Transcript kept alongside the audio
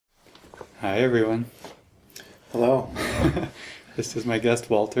Hi, everyone. Hello. This is my guest,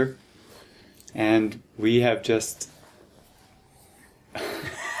 Walter. And we have just...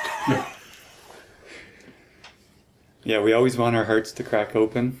 Yeah, we always want our hearts to crack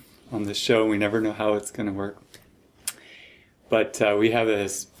open on this show. We never know how it's going to work. But we have a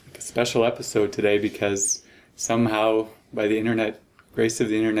special episode today because somehow, by the internet, grace of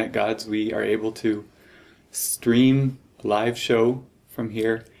the internet gods, we are able to stream a live show from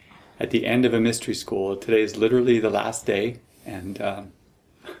here at the end of a mystery school. Today is literally the last day, and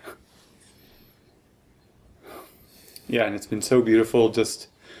yeah, and it's been so beautiful, just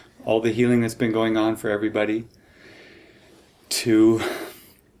all the healing that's been going on for everybody to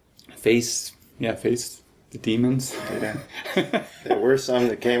face the demons. Yeah. There were some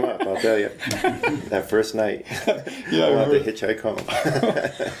that came up, I'll tell you, that first night. Yeah, I wanted to hitchhike home.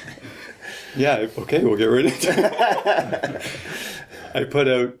 Yeah, okay, we'll get rid of it. I put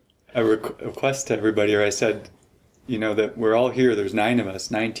out a request to everybody, or I said, you know, that we're all here. There's 9 of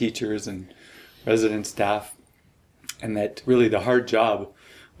us, 9 teachers and resident staff, and that really the hard job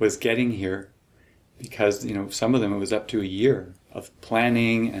was getting here because, you know, some of them it was up to a year of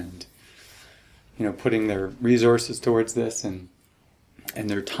planning and, you know, putting their resources towards this and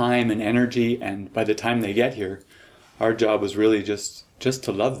their time and energy, and by the time they get here, our job was really just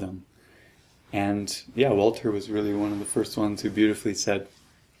to love them. And yeah, Walter was really one of the first ones who beautifully said,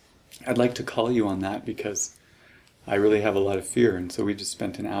 I'd like to call you on that because I really have a lot of fear. And so we just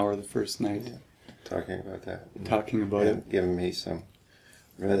spent an hour the first night talking about that. Talking about it. Giving me some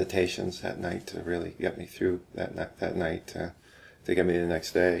meditations that night to really get me through that night to get me the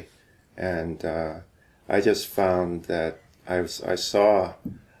next day. And I just found that I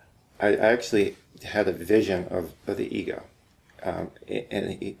actually had a vision of the ego.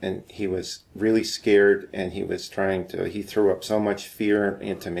 And he was really scared, and he threw up so much fear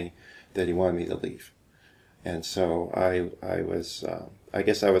into me that he wanted me to leave. And so I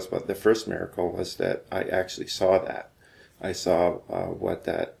guess what the first miracle was that I actually saw that. I saw what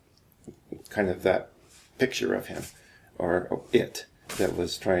that picture of him, or it, that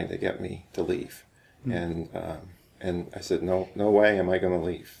was trying to get me to leave. Mm. And I said, no way am I going to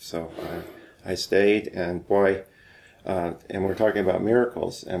leave. So I stayed, and boy, and we're talking about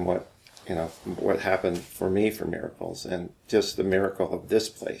miracles and what happened for me for miracles, and just the miracle of this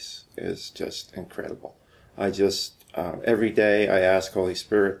place is just incredible. I just every day I ask Holy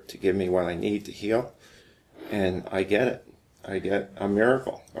Spirit to give me what I need to heal, and I get it. I get a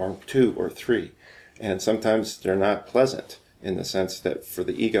miracle or 2 or 3, and sometimes they're not pleasant in the sense that for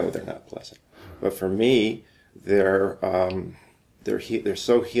the ego they're not pleasant, but for me they're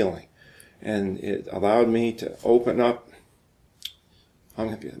so healing. And it allowed me to open up. I'm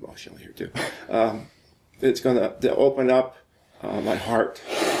going to be emotional here too. It's going to open up my heart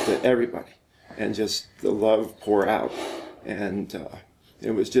to everybody, and just the love pour out. And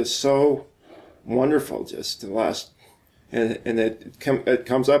it was just so wonderful. Just the last, and it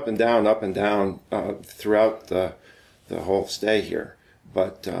comes up and down throughout the whole stay here.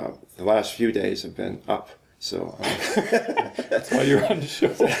 But the last few days have been up. So that's why you're on the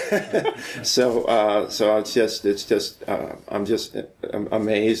show. I'm just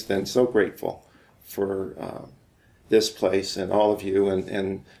amazed and so grateful for this place and all of you,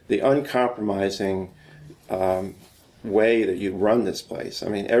 and the uncompromising way that you run this place. I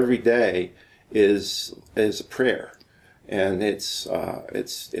mean, every day is a prayer, and it's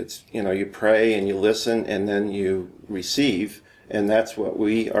you pray and you listen and then you receive. And that's what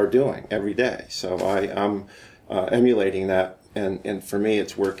we are doing every day. So I'm emulating that, and for me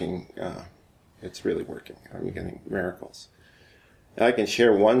it's working. It's really working. I'm getting miracles. I can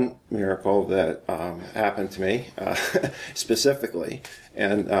share one miracle that happened to me specifically.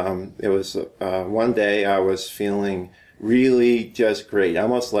 And it was one day I was feeling really just great.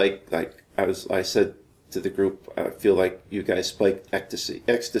 Almost like I said to the group, I feel like you guys spiked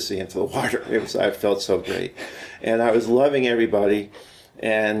ecstasy into the water. I felt so great. And I was loving everybody,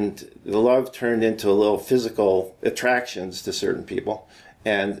 and the love turned into a little physical attractions to certain people.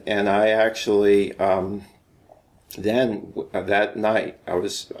 And I actually, then that night,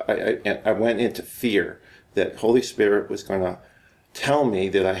 I went into fear that Holy Spirit was going to tell me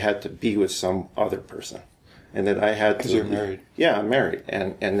that I had to be with some other person. And that I had to... Because you're married. Yeah, I'm married.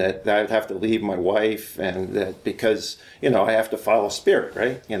 And that I'd have to leave my wife, and that because, I have to follow Spirit,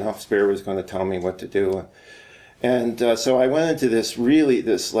 right? Spirit was going to tell me what to do. And so I went into this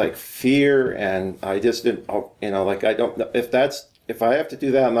fear, and I just didn't, I don't know, if I have to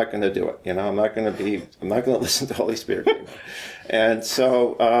do that, I'm not going to do it. I'm not going to listen to Holy Spirit anymore. And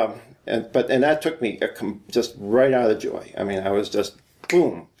so, and that took me just right out of joy. I mean, I was just,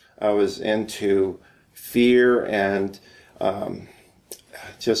 boom. I was into fear and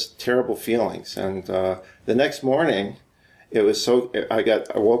just terrible feelings. And the next morning, it was so, I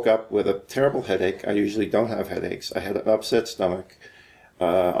woke up with a terrible headache. I usually don't have headaches. I had an upset stomach,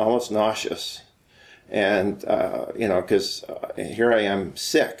 almost nauseous. And, you know, because here I am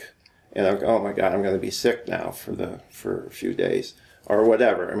sick. And I'm, oh my God, I'm going to be sick now for a few days or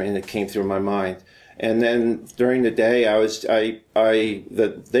whatever. I mean, it came through my mind. And then during the day,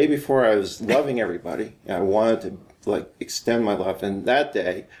 the day before I was loving everybody. I wanted to like extend my love. And that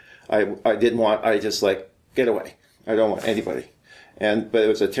day, I just like, get away. I don't want anybody. But it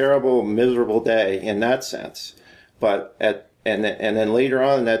was a terrible, miserable day in that sense. But and then later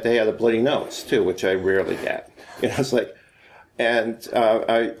on in that day, I had a bloody nose too, which I rarely get. You know, it's like, and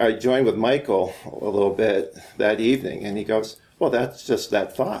I joined with Michael a little bit that evening, and he goes, well, that's just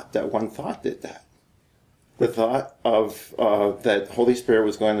that thought. That one thought did that. The thought of that Holy Spirit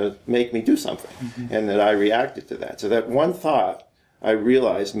was going to make me do something, and that I reacted to that. So that one thought, I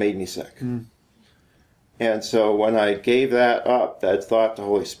realized, made me sick. And so when I gave that up, that thought to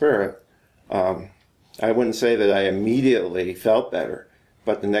Holy Spirit, I wouldn't say that I immediately felt better,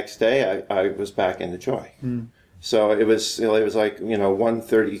 but the next day I was back into joy. So it was like, you know,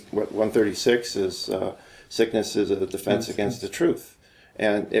 136 is sickness is a defense against the truth,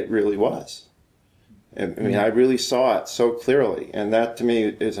 and it really was. I mean, I really saw it so clearly, and that to me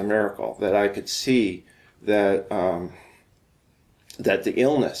is a miracle, that I could see that that the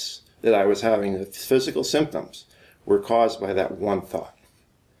illness that I was having, the physical symptoms, were caused by that one thought,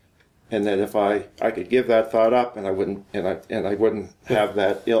 and that if I could give that thought up, and I wouldn't have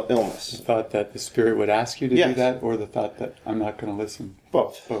that illness. The thought that the Spirit would ask you to Yes. do that, or the thought that I'm not going to listen.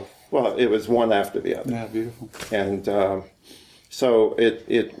 Both. Well, it was one after the other. Yeah, beautiful. And so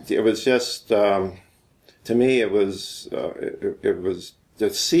it was just, to me, it was to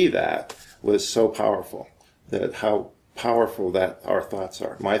see that was so powerful, that how powerful that our thoughts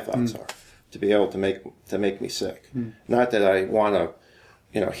are, my thoughts are, to be able to make me sick. Not that I want to,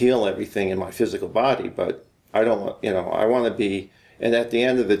 you know, heal everything in my physical body, but I don't want, you know, I want to be. And at the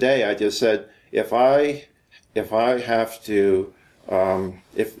end of the day, I just said, if I have to,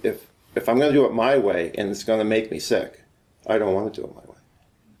 if I'm going to do it my way and it's going to make me sick, I don't want to do it my way.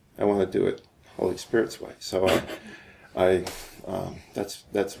 I want to do it Holy Spirit's way. So that's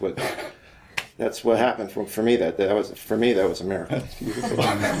what happened for me. That was a miracle. That's beautiful.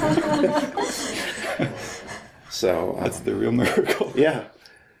 So That's the real miracle. yeah.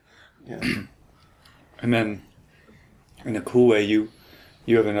 And then, in a cool way, you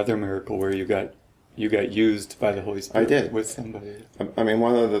have another miracle where you got used by the Holy Spirit. I did. With somebody. I mean,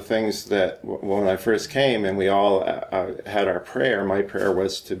 one of the things that when I first came and we all had our prayer, my prayer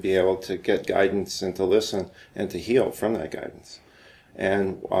was to be able to get guidance and to listen and to heal from that guidance.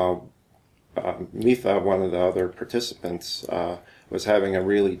 And Mitha, one of the other participants, was having a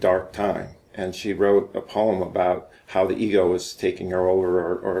really dark time. And she wrote a poem about how the ego was taking her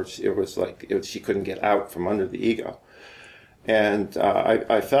over, or it was like she couldn't get out from under the ego. And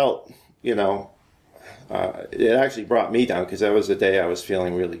I felt, you know, it actually brought me down, because that was the day I was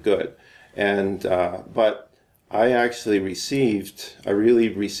feeling really good. And but I really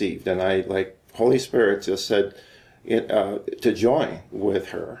received, and I, like, Holy Spirit just said to join with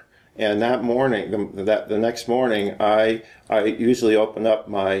her. And that morning, the next morning, I usually open up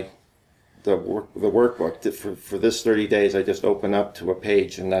the workbook for this 30 days. I just open up to a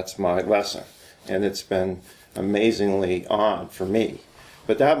page, and that's my lesson. And it's been amazingly on for me.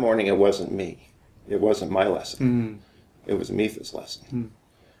 But that morning, it wasn't me. It wasn't my lesson. It was Mitha's lesson.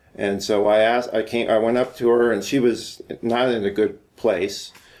 And so I went up to her, and she was not in a good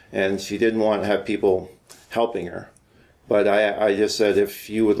place, and she didn't want to have people helping her. But I just said, if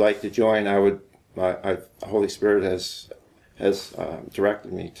you would like to join, the Holy Spirit has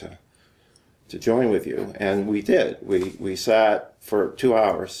directed me to join with you. And we did. We sat for 2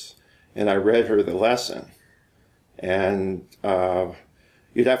 hours, and I read her the lesson. And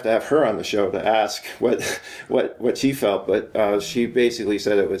you'd have to have her on the show to ask what she felt, but she basically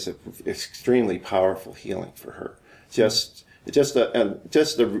said it was an extremely powerful healing for her. Just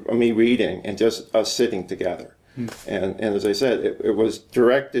me reading and just us sitting together. And as I said, it was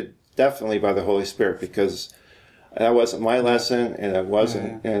directed definitely by the Holy Spirit, because that wasn't my lesson, and it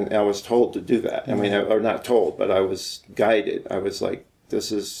wasn't, and I was told to do that. I mean, or not told, but I was guided. I was like,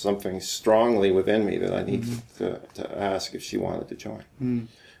 this is something strongly within me that I need to ask if she wanted to join.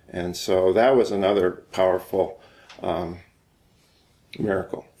 And so that was another powerful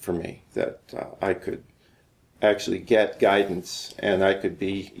miracle for me, that I could actually get guidance, and I could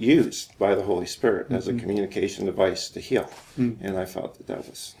be used by the Holy Spirit as a communication device to heal. And I felt that that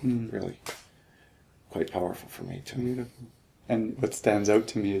was really quite powerful for me too. Beautiful. And what stands out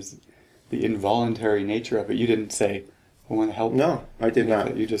to me is the involuntary nature of it. You didn't say, I want to help. No, I did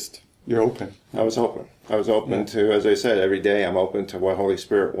not. You're open. I was open. I was open to, as I said, every day I'm open to what Holy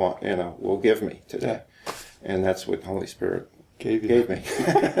Spirit will give me today. And that's what Holy Spirit gave me.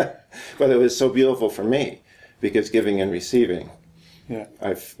 But it was so beautiful for me, because giving and receiving, it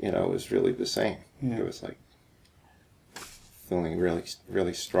was really the same. Yeah. It was like feeling really,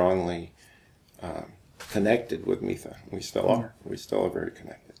 really strongly connected with Mitha. We still are. We still are very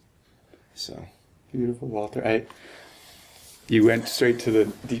connected. So beautiful, Walter. You went straight to the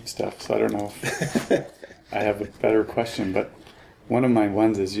deep stuff, so I don't know if I have a better question, but one of my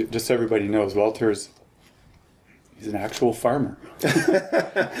ones is, just so everybody knows, he's an actual farmer.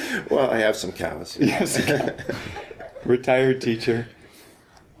 Well, I have some cows. Yes, retired teacher.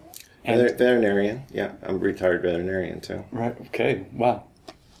 And veterinarian. Yeah, I'm a retired veterinarian too. Right, okay, wow.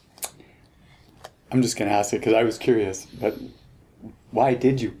 I'm just going to ask it because I was curious, but why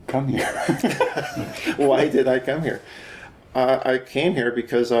did you come here? Why did I come here? I came here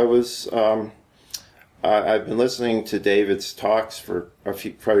because I was, I've been listening to David's talks for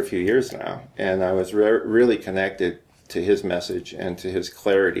quite a few years now, and I was really connected to his message and to his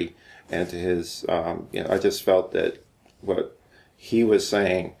clarity and to his, I just felt that what he was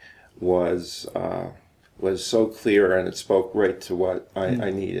saying was so clear, and it spoke right to what I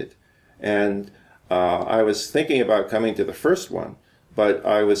needed. And I was thinking about coming to the first one, but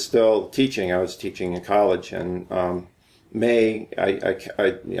I was still teaching. I was teaching in college, and May,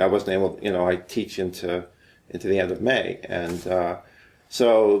 I wasn't able, I teach into the end of May, and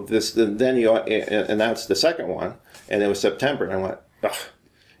so then you announced the second one, and it was September, and I went, ugh,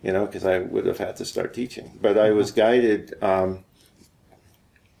 because I would have had to start teaching. But I was guided the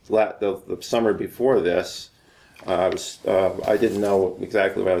summer before this. I didn't know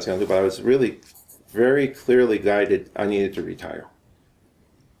exactly what I was going to do, but I was really very clearly guided. I needed to retire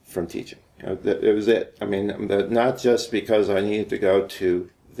from teaching. It was it. I mean, not just because I needed to go to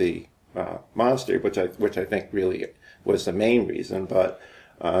the monastery, which I think really was the main reason, but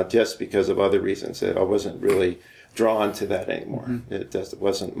just because of other reasons that I wasn't really drawn to that anymore. Mm-hmm. It just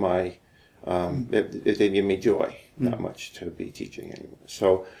wasn't my. It didn't give me joy that much to be teaching anymore.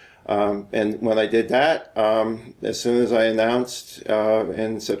 So, and when I did that, as soon as I announced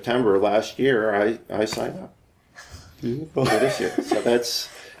in September last year, I signed up for this year. So that's.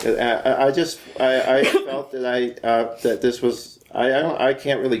 I felt that that this was. I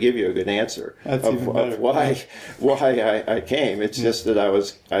can't really give you a good answer of why I came. It's just that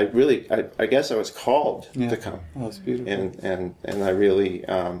I guess I was called to come. Oh, that's beautiful. And I really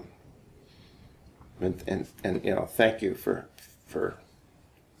and thank you for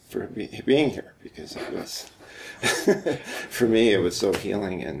being here, because it was for me it was so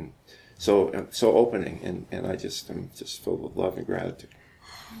healing and so opening, and I just am just filled with love and gratitude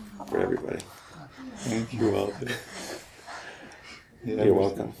for everybody. Thank you, Walter. Yeah, you're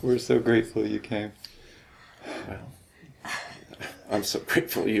welcome. We're so grateful you came. Well, I'm so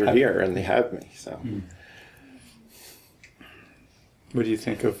grateful you're here and they have me. So, what do you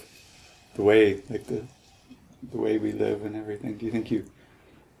think of the way, like the way we live and everything? Do you think you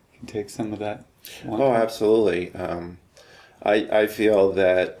can take some of that? Oh, absolutely. I feel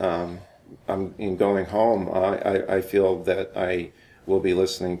that in going home, I feel that I will be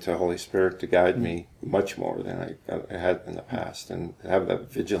listening to Holy Spirit to guide me much more than I had in the past, and have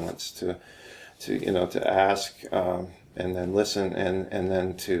that vigilance to ask and then listen and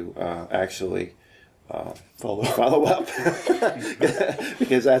then to actually follow up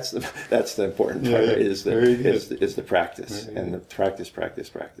because that's the important part is the practice and the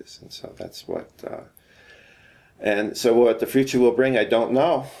practice, and so that's what and so what the future will bring I don't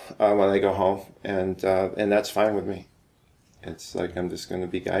know when I go home, and that's fine with me. It's like I'm just going to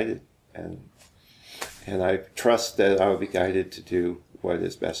be guided, and I trust that I will be guided to do what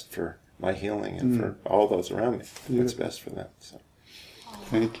is best for my healing and for all those around me. What's best for them. So.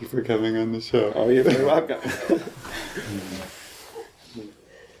 Thank you for coming on the show. Oh, you're very welcome.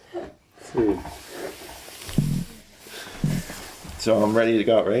 So I'm ready to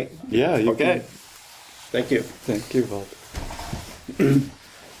go, right? Yeah. Okay. Can. Thank you. Thank you, Walter.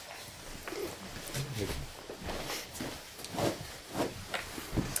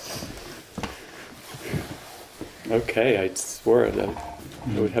 Okay, I swore that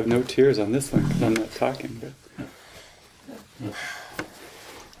I would have no tears on this one because I'm not talking.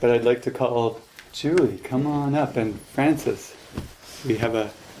 But I'd like to call Julie. Come on up, and Francis. We have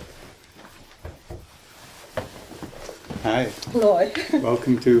Hi. Lloyd.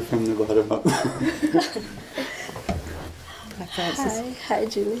 Welcome to From the Bottom Up. Hi, Francis. Hi,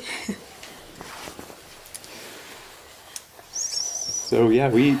 Julie. So yeah,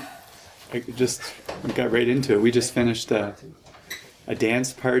 we got right into it. We just finished a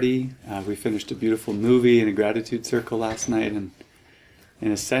dance party. We finished a beautiful movie and a gratitude circle last night, and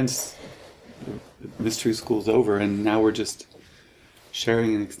in a sense, the mystery school's over, and now we're just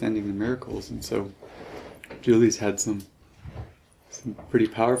sharing and extending the miracles. And so Julie's had some pretty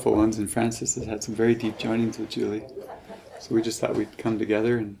powerful ones, and Francis has had some very deep joinings with Julie. So we just thought we'd come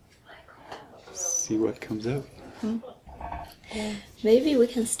together and see what comes out. Mm-hmm. Maybe we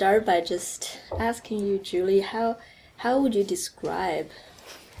can start by just asking you, Julie, how would you describe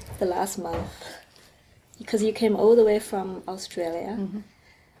the last month? Because you came all the way from Australia. Mm-hmm.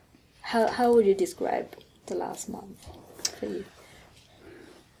 How would you describe the last month for you?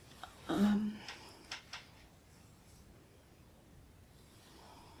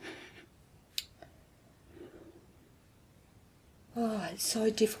 Oh, it's so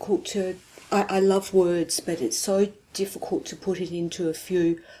difficult to... I love words, but it's so difficult to put it into a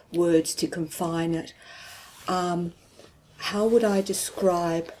few words to confine it. How would I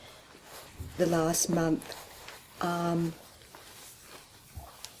describe the last month? A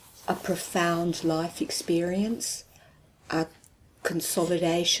profound life experience, a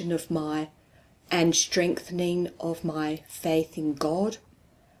consolidation of and strengthening of my faith in God,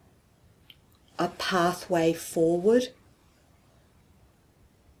 a pathway forward.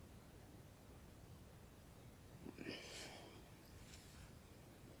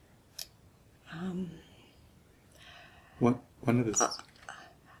 One of the...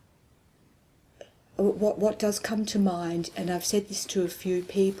 What does come to mind, and I've said this to a few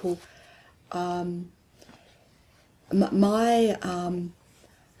people, my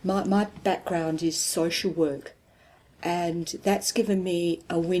background is social work, and that's given me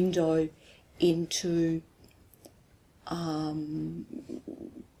a window into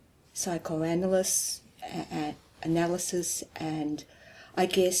psychoanalysis, and I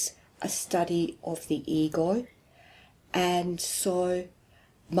guess a study of the ego. And so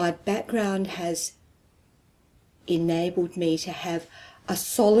my background has enabled me to have a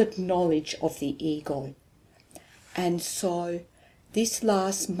solid knowledge of the ego. And so this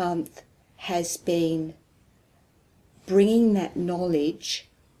last month has been bringing that knowledge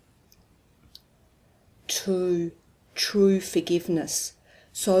to true forgiveness.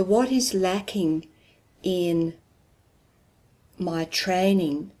 So what is lacking in my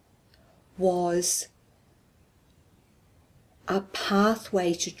training was a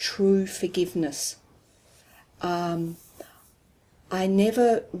pathway to true forgiveness. I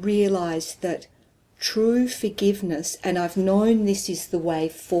never realised that true forgiveness, and I've known this is the way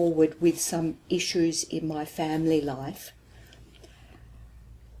forward with some issues in my family life,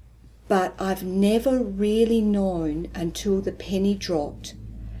 but I've never really known until the penny dropped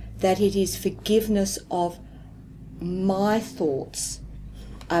that it is forgiveness of my thoughts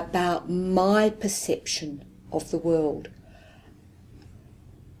about my perception of the world.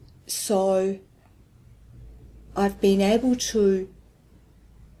 So I've been able to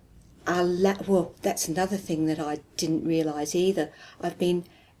well, that's another thing that I didn't realise either. I've been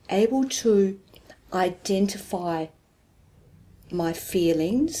able to identify my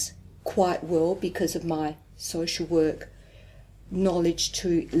feelings quite well because of my social work knowledge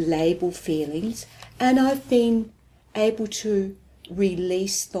to label feelings, and I've been able to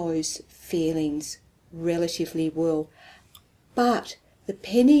release those feelings relatively well. But the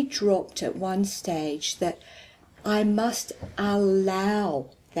penny dropped at one stage that I must allow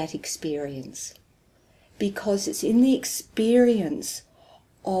that experience, because it's in the experience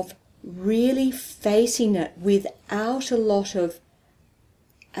of really facing it without a lot of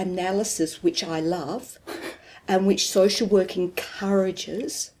analysis, which I love and which social work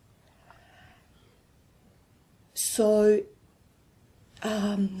encourages. So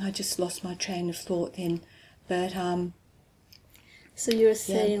I just lost my train of thought then, but so you're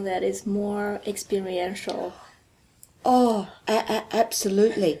saying that it's more experiential. Oh,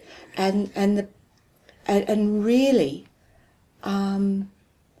 absolutely, and really, I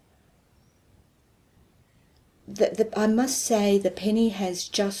must say the penny has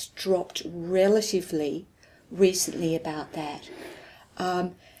just dropped relatively recently about that.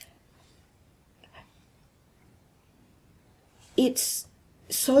 It's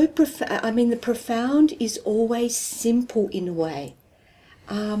so profound. I mean, the profound is always simple in a way.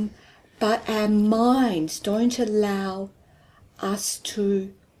 But our minds don't allow us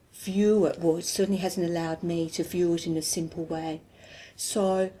to view it. Well, it certainly hasn't allowed me to view it in a simple way.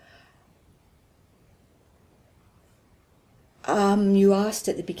 So You asked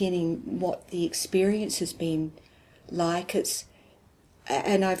at the beginning what the experience has been like.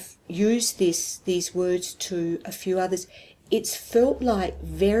 And I've used these words to a few others. It's felt like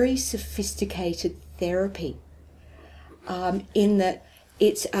very sophisticated therapy, in that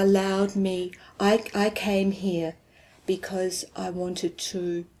it's allowed me. I came here because I wanted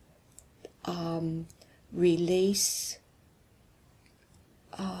to release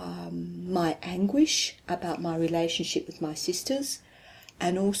my anguish about my relationship with my sisters,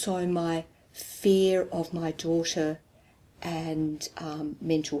 and also my fear of my daughter and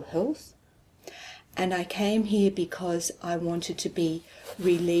mental health. And I came here because I wanted to be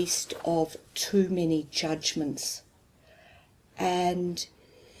released of too many judgments. And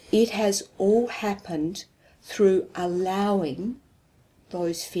it has all happened through allowing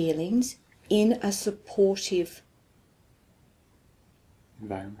those feelings in a supportive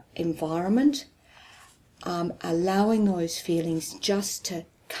environment, allowing those feelings just to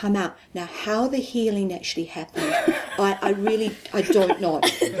come out. Now, how the healing actually happened, I don't know.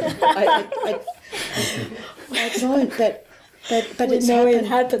 I don't, but it's happened. It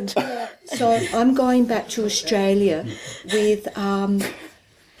happened. So I'm going back to Australia with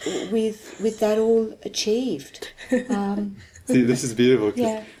that all achieved. See, this is beautiful, because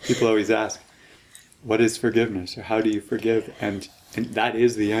Yeah. people always ask, what is forgiveness, or how do you forgive? And that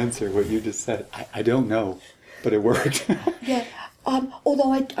is the answer, what you just said. I don't know, but it worked. Yeah.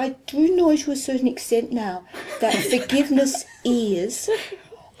 Although I do know to a certain extent now that forgiveness is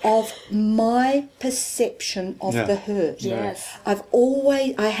of my perception of Yeah. the hurt. Yes.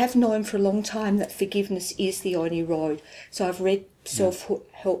 I have known for a long time that forgiveness is the only road. So I've read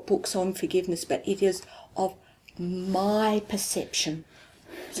self-help books on forgiveness, but it is of my perception.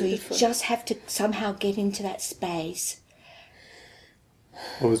 So Beautiful. you just have to somehow get into that space.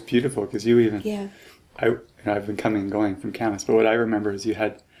 Well, it was beautiful, because you even... Yeah. I've been coming and going from Camas, but what I remember is you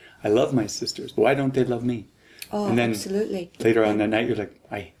had, I love my sisters, but why don't they love me? Oh, And then absolutely. later on that night, you're like,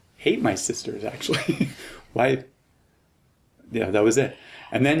 I hate my sisters, actually. Why? Yeah, that was it.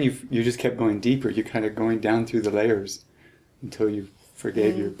 And then you just kept going deeper. You kind of going down through the layers until you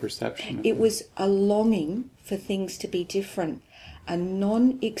forgave your perception. Of It them. was a longing for things to be different, a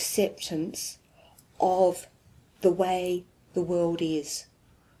non-acceptance of the way the world is.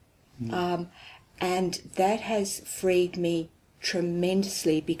 And that has freed me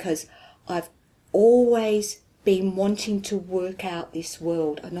tremendously, because I've always been wanting to work out this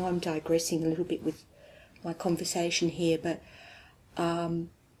world. I know I'm digressing a little bit with my conversation here, but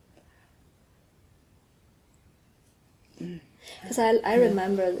Because I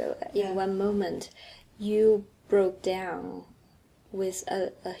remember that in one moment you broke down with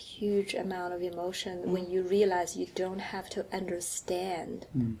a huge amount of emotion when you realize you don't have to understand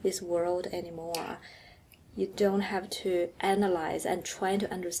this world anymore. You don't have to analyze and try to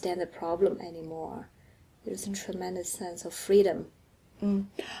understand the problem anymore. There's a tremendous sense of freedom.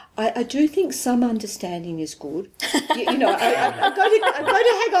 I do think some understanding is good. I've got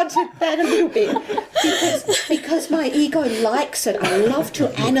to hang on to that a little bit, because my ego likes it. I love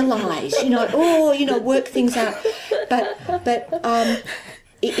to analyse, work things out. But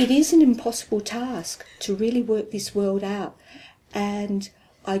it is an impossible task to really work this world out. And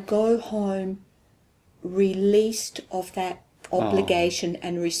I go home released of that obligation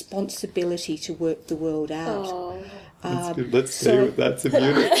and responsibility to work the world out. Oh. That's good. Let's stay with that's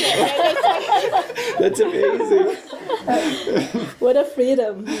beautiful. That's amazing. What a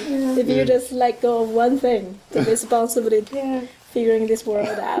freedom. If you just let go of one thing, the responsibility figuring this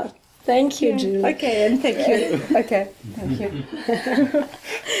world out. Thank you, Julie. Okay, and thank you. Okay, thank you.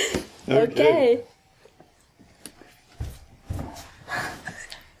 Okay.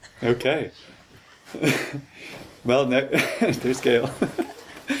 Okay. Well, there's Gail.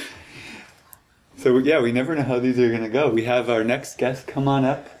 So yeah, we never know how these are going to go. We have our next guest come on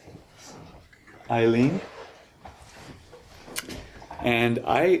up, Eileen. And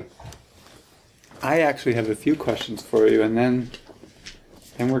I actually have a few questions for you, and then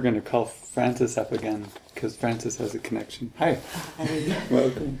we're going to call Francis up again, because Francis has a connection. Hi. Hi.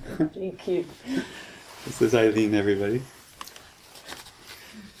 Welcome. Thank you. This is Eileen, everybody.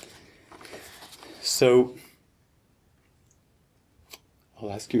 So,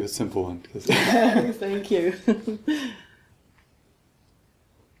 I'll ask you a simple one. Thank you.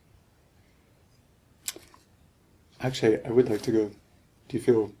 Actually, I would like to go. Do you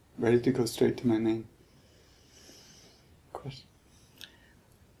feel ready to go straight to my main question?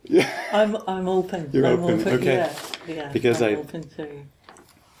 Yeah. I'm open. You're I'm open, okay. Yeah. Because I'm open to.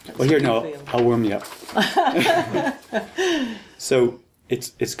 Well, here, no, feel. I'll warm you up. So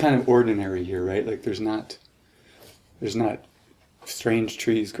it's kind of ordinary here, right? Like there's not strange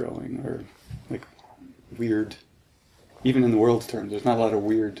trees growing, or like weird, even in the world's terms, there's not a lot of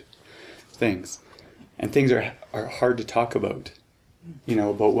weird things. And things are hard to talk about, you know,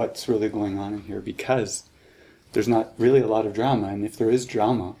 about what's really going on in here, because there's not really a lot of drama. And if there is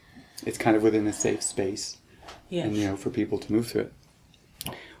drama, it's kind of within a safe space. Yes. And, you know, for people to move through it.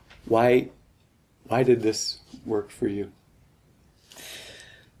 Why did this work for you?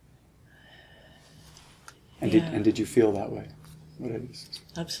 And Yeah. did you feel that way? What it is?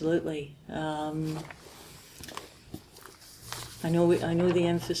 Absolutely. I know the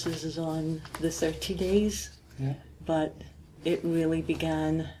emphasis is on the 30 days, Yeah. but it really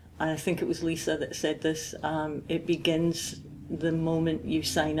began, I think it was Lisa that said this, it begins the moment you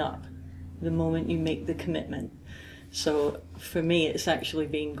sign up, the moment you make the commitment. So for me, it's actually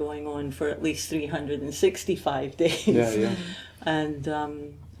been going on for at least 365 days. Yeah, yeah.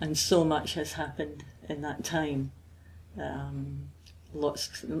 And so much has happened in that time.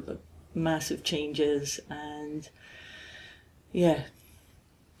 Lots, massive changes, and yeah,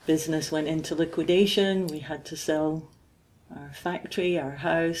 business went into liquidation. We had to sell our factory, our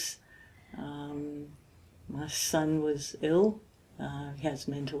house. My son was ill. He has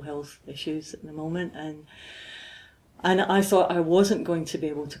mental health issues at the moment, and I thought I wasn't going to be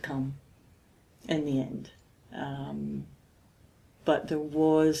able to come in the end. But there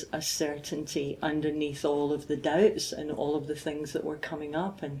was a certainty underneath all of the doubts and all of the things that were coming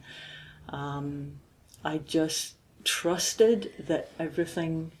up, and I just trusted that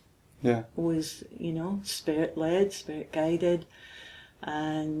everything was, you know, spirit-led, spirit-guided,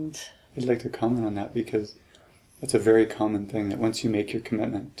 and... I'd like to comment on that, because that's a very common thing, that once you make your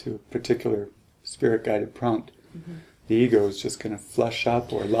commitment to a particular spirit-guided prompt, the ego is just going to flush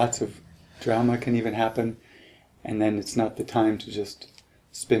up, or lots of drama can even happen, and then it's not the time to just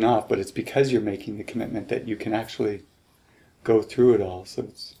spin off, but it's because you're making the commitment that you can actually go through it all. So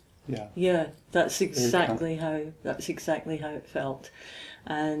it's, yeah, that's exactly how it felt.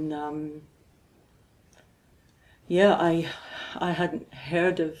 And yeah, I hadn't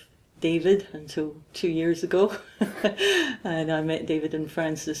heard of David until 2 years ago, and I met David and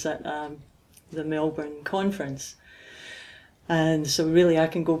Francis at the Melbourne conference. And so really I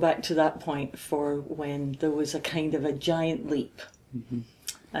can go back to that point for when there was a kind of a giant leap.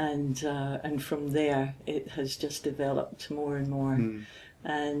 And from there it has just developed more and more.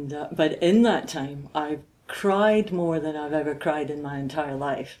 And but in that time I've cried more than I've ever cried in my entire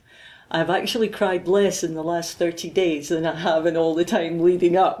life. I've actually cried less in the last 30 days than I have in all the time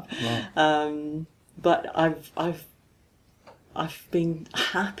leading up. Wow. But I've been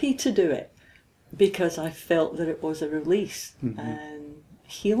happy to do it, because I felt that it was a release and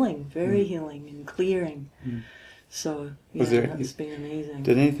healing, very healing and clearing. So yeah, that's been amazing.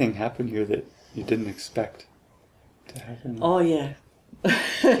 Did anything happen here that you didn't expect to happen? Oh yeah.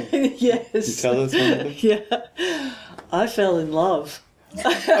 Yes. Can you tell us one of them? Yeah. I fell in love.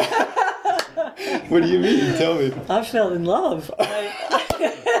 What do you mean? Tell me. I fell in love.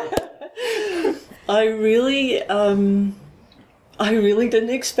 I really didn't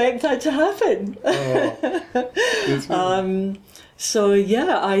expect that to happen. So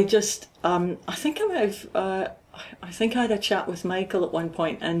yeah, I just I think I think I had a chat with Michael at one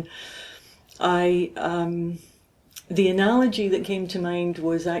point, and the analogy that came to mind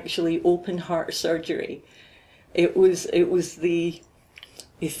was actually open heart surgery. It was the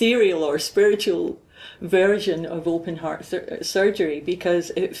ethereal or spiritual version of open heart surgery,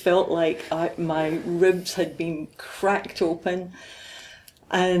 because it felt like my ribs had been cracked open,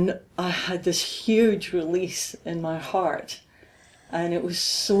 and I had this huge release in my heart, and it was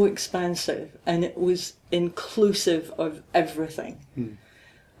so expansive, and it was inclusive of everything.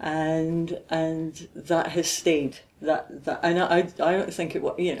 And that has stayed. And I don't think it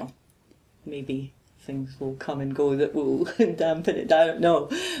will, you know, maybe things will come and go that will dampen it, I don't know,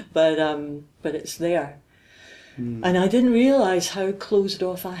 but it's there. And I didn't realize how closed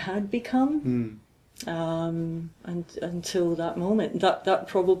off I had become until that moment. That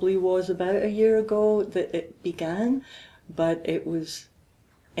probably was about a year ago that it began, but it was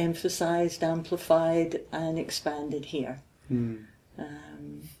emphasized, amplified, and expanded here.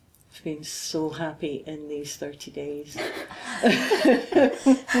 I've been so happy in these 30 days.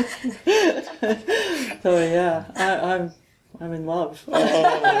 So yeah, I'm in love.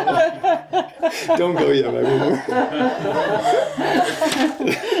 Don't go yet, my woman.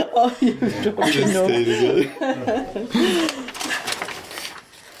 Oh, you don't know. Stay together.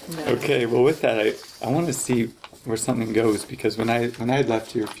 No. Okay, well, with that, I want to see where something goes, because when I had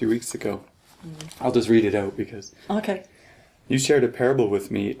left here a few weeks ago, I'll just read it out, because Okay. you shared a parable with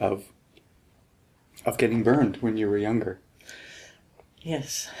me of getting burned when you were younger.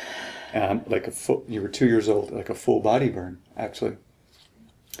 Yes. Like you were 2 years old, like a full body burn, actually.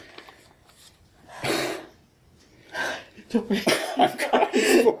 I'm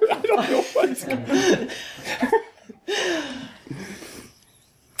crying for it. I don't know what's going on.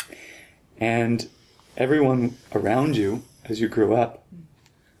 And everyone around you, as you grew up,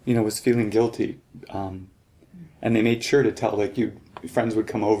 was feeling guilty. And they made sure to tell, like, friends would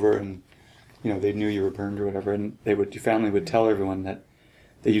come over and, they knew you were burned or whatever, and your family would tell everyone that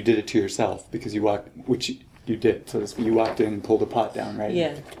you did it to yourself because you walked, which you did. So you walked in and pulled a pot down, right?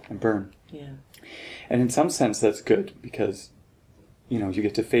 Yeah. And burned. Yeah. And in some sense, that's good because, you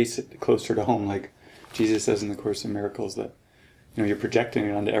get to face it closer to home. Like Jesus says in the Course in Miracles that, you're projecting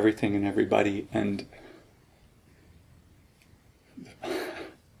it onto everything and everybody. And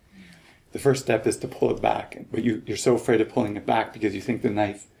the first step is to pull it back. But you're so afraid of pulling it back because you think the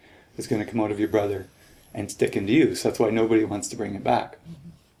knife is going to come out of your brother and stick into you. So that's why nobody wants to bring it back. Mm-hmm.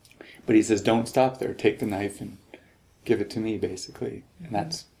 But he says, don't stop there. Take the knife and give it to me, basically. And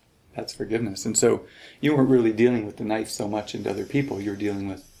that's forgiveness. And so you weren't really dealing with the knife so much into other people. You were dealing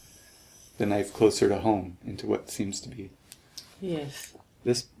with the knife closer to home, into what seems to be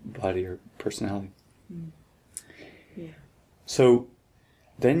this body or personality. Mm. Yeah. So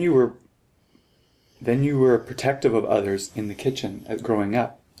then you were protective of others in the kitchen growing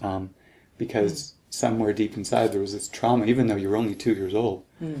up, because somewhere deep inside there was this trauma, even though you were only 2 years old.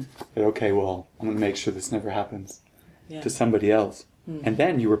 That, okay, well, I'm going to make sure this never happens to somebody else. And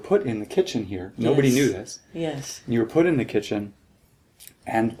then you were put in the kitchen here. Nobody knew this. Yes. You were put in the kitchen,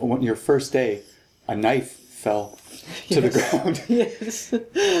 and on your first day, a knife fell to the ground. Yes.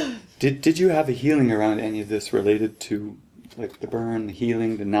 Did you have a healing around any of this related to, like, the burn, the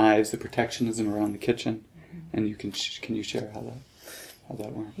healing, the knives, the protectionism around the kitchen? And you can you share how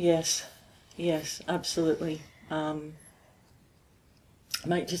that went? Yes, absolutely. I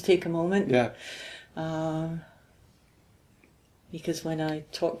might just take a moment. Yeah. Because when I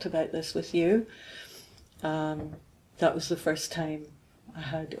talked about this with you, that was the first time I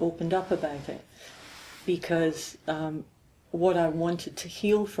had opened up about it. Because what I wanted to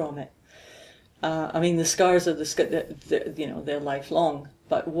heal from it, the scars are they're lifelong.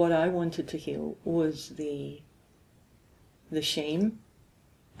 But what I wanted to heal was the shame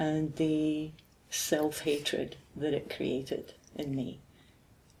and the self-hatred that it created in me,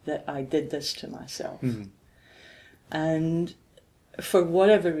 that I did this to myself. Mm-hmm. And for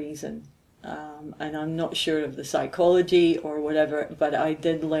whatever reason, and I'm not sure of the psychology or whatever, but I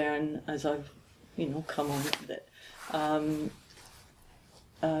did learn as I've come on that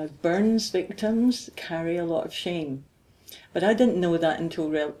burns victims carry a lot of shame. But I didn't know that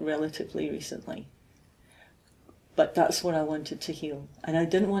until relatively recently. But that's what I wanted to heal, and I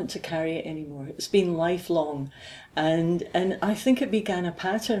didn't want to carry it anymore. It's been lifelong, and I think it began a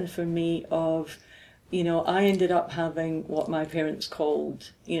pattern for me of, I ended up having what my parents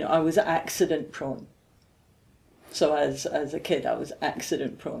called, I was accident prone. So as a kid, I was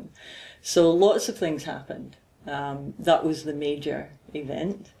accident prone. So lots of things happened. That was the major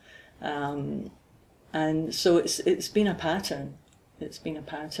event. And so it's been a pattern. It's been a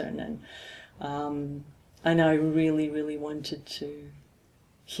pattern, and I really, really wanted to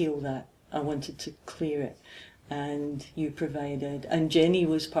heal that. I wanted to clear it, and you provided, and Jenny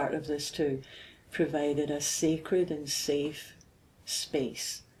was part of this too, provided a sacred and safe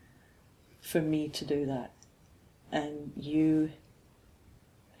space for me to do that. And you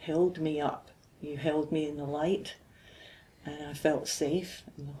held me up. You held me in the light, and I felt safe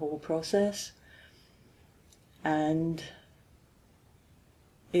in the whole process. And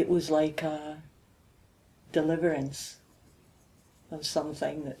it was like a deliverance of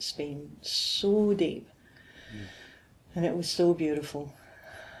something that's been so deep. And it was so beautiful.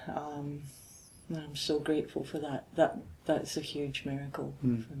 And I'm so grateful for that. That's a huge miracle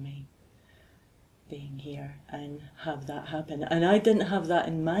for me, being here and have that happen. And I didn't have that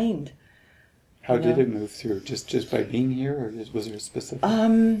in mind. How did it move through? Just by being here, or was there a specific?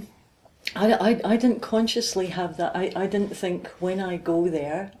 I didn't consciously have that. I didn't think, when I go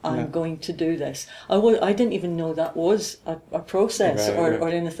there, I'm going to do this. I didn't even know that was a process or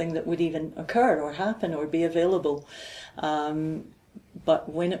anything that would even occur or happen or be available. But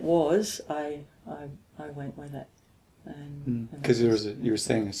when it was, I went with it. Because you were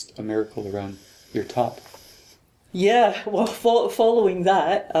saying a miracle around your top. Yeah, well, following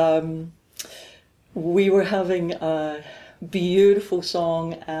that, we were having a beautiful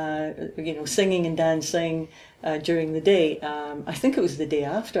song, singing and dancing during the day. I think it was the day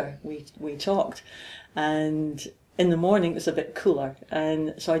after we talked, and in the morning it was a bit cooler,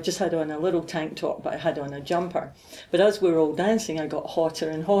 and so I just had on a little tank top, but I had on a jumper. But as we were all dancing, I got hotter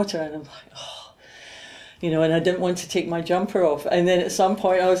and hotter, and I'm like, oh, and I didn't want to take my jumper off. And then at some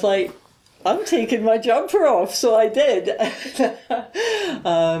point I was like, I'm taking my jumper off, so I did.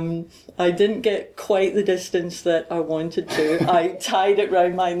 I didn't get quite the distance that I wanted to. I tied it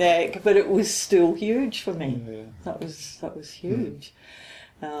round my neck, but it was still huge for me. Yeah. That was huge.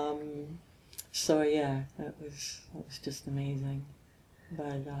 So yeah, that was just amazing.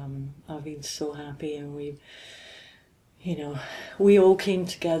 But I've been so happy, and we all came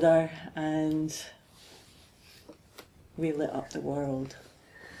together and we lit up the world.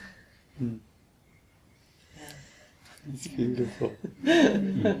 Yeah. It's beautiful.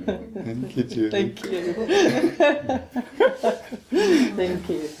 Thank you, Julie. Thank you. Thank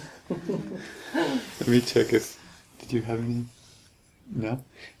you. Let me check if... Did you have any? No?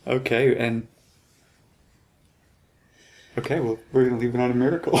 Okay, and... Okay, well, we're going to leave it on a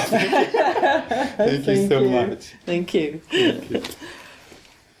miracle. Thank you so much. Thank you. Thank you.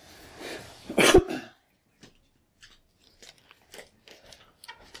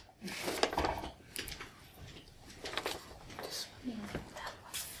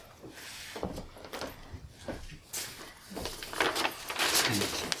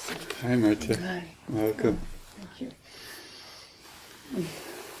 Hi, Marta. Hi. Welcome. Thank you.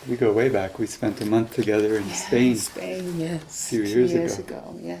 We go way back. We spent a month together in Spain. Spain, yes. A few 2 years years ago.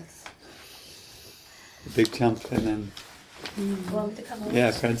 ago, yes. A big jump, and then... Want me to come over?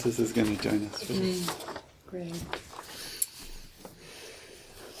 Yeah, Francis is going to join us for this. Great.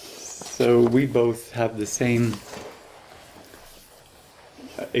 So we both have the same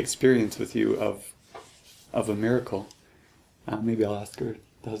experience with you of a miracle. Maybe I'll ask her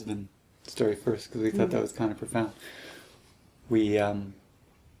the husband story first, because we thought that was kind of profound. We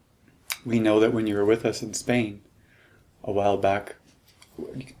know that when you were with us in Spain a while back,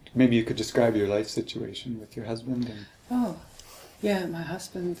 maybe you could describe your life situation with your husband. And Oh, yeah, my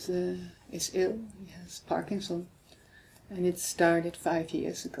husband is ill. He has Parkinson. And it started 5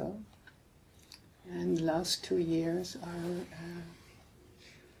 years ago. And the last 2 years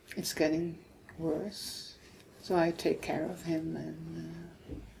it's getting worse. So I take care of him,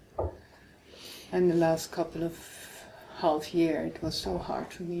 and the last couple of half year it was so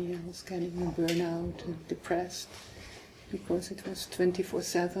hard for me. I was getting a burnout and depressed because it was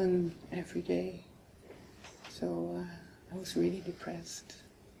 24/7 every day. So I was really depressed.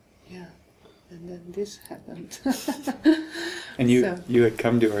 Yeah, and then this happened. And you had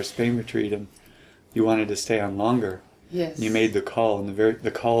come to our Spain retreat, and you wanted to stay on longer. Yes. You made the call, and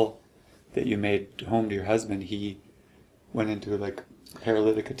the call that you made home to your husband, he went into like a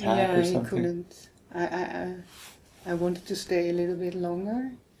paralytic attack or something. Yeah, he couldn't. I wanted to stay a little bit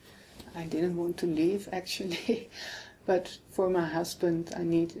longer. I didn't want to leave actually, but for my husband I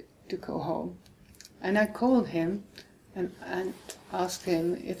needed to go home. And I called him and asked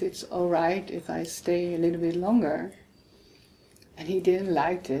him if it's all right if I stay a little bit longer. And he didn't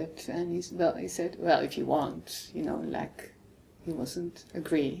like it, and he said, well, if you want, like he wasn't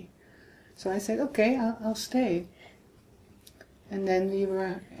agree. So I said, okay, I'll stay. And then we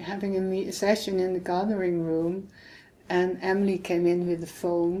were having a session in the gathering room, and Emily came in with the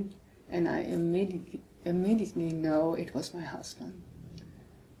phone, and I immediately know it was my husband.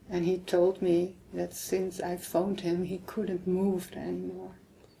 And he told me that since I phoned him, he couldn't move anymore.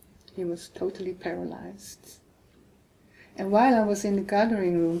 He was totally paralyzed. And while I was in the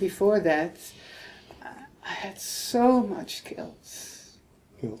gathering room before that, I had so much guilt.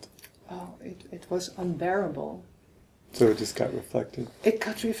 Guilt. Oh, it was unbearable. So it just got reflected. It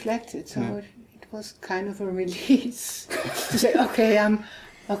got reflected, so Yeah. it was kind of a release to say, okay,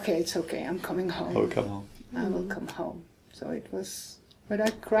 it's okay, I'm coming home. Oh, come home. I will come home. So it was, but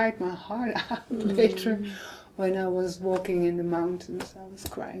I cried my heart out later when I was walking in the mountains. I was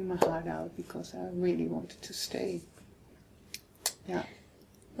crying my heart out because I really wanted to stay. Yeah.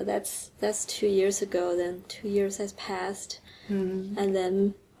 Well, that's 2 years ago. Then 2 years has passed, and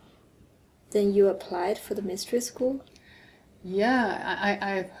then you applied for the mystery school. Yeah,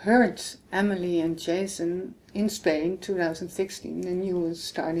 I heard Emily and Jason in Spain 2016, and you were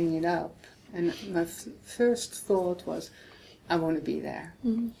starting it up. And my first thought was, I want to be there.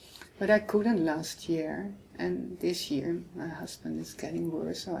 But I couldn't last year, and this year my husband is getting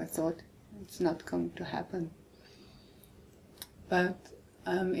worse, so I thought it's not going to happen. But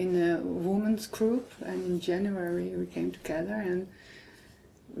I'm in a women's group, and in January we came together, and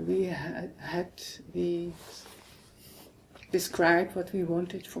we described what we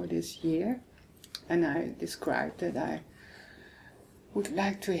wanted for this year, and I described that I would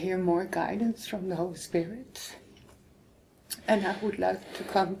like to hear more guidance from the Holy Spirit, and I would like to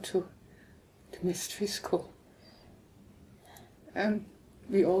come to the mystery school. And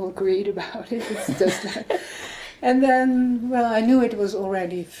we all agreed about it. It's just like, and then, well, I knew it was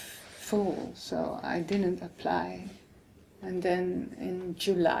already full, so I didn't apply. And then in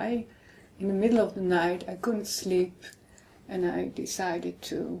July, in the middle of the night, I couldn't sleep, and I decided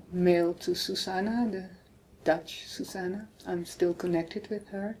to mail to Susanna, the Dutch Susanna. I'm still connected with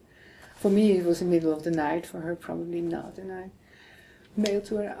her. For me, it was the middle of the night. For her, probably not. And I mailed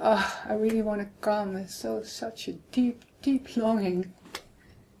to her, "Oh, I really want to come. It's such a deep, deep longing.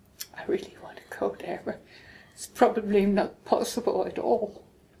 I really want to go there, but it's probably not possible at all."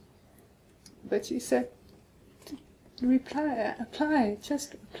 But she said, apply,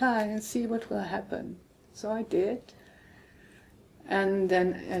 just apply and see what will happen. So I did. And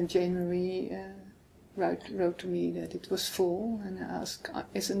then Jane-Marie wrote to me that it was full, and I asked,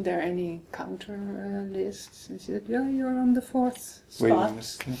 "Isn't there any counter lists?" And she said, "Yeah, you're on the 4th spot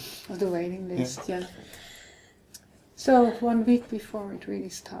of the waiting list." Yeah. So 1 week before it really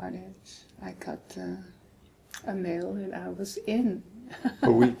started, I got a mail that I was in.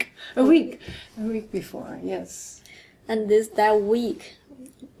 A week. A week before, yes. And that week,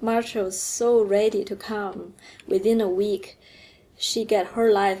 Marcia was so ready to come. Within a week, she got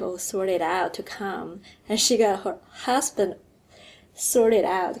her life all sorted out to come, and she got her husband sorted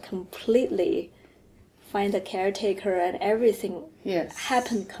out completely, find a caretaker, and everything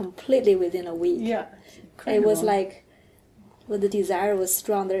happened completely within a week. Yeah, it was like, when the desire was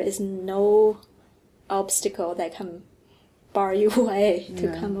strong, there is no obstacle that can bar you away to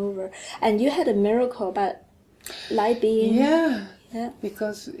come over. And you had a miracle about light being. Yeah.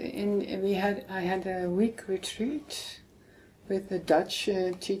 Because I had a week retreat with the Dutch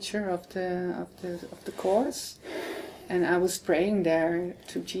teacher of the course, and I was praying there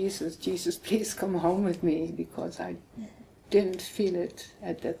to Jesus, "Jesus, please come home with me," because I didn't feel it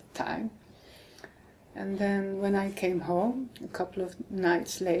at that time. And then when I came home, a couple of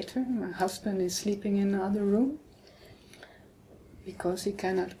nights later, my husband is sleeping in another room because he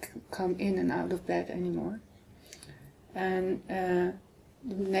cannot come in and out of bed anymore. And the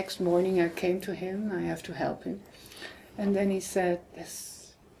next morning I came to him, I have to help him. And then he said,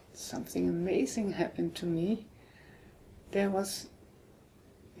 "There's something amazing happened to me. There was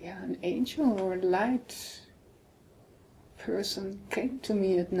an angel or a light person came to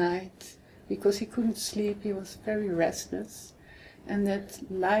me at night because he couldn't sleep, he was very restless. And that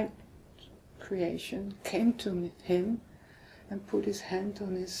light creation came to him and put his hand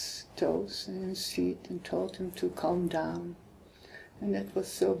on his toes and his feet and told him to calm down." And that was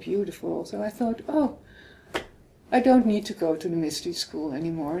so beautiful. So I thought, oh, I don't need to go to the mystery school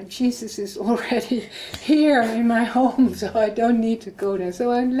anymore. Jesus is already here in my home, so I don't need to go there.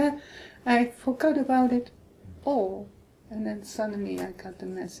 So I forgot about it all. And then suddenly I got the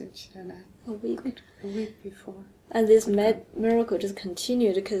message that a week before. And this miracle just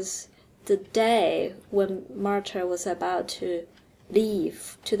continued, because the day when Marta was about to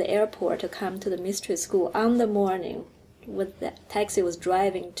leave to the airport to come to the mystery school, on the morning when the taxi was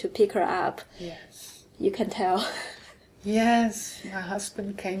driving to pick her up, yes, you can tell. Yes, my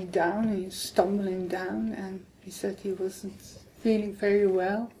husband came down, he was stumbling down, and he said he wasn't feeling very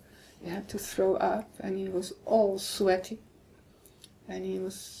well. He had to throw up, and he was all sweaty, and he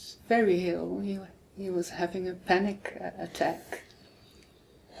was very ill. He was having a panic attack.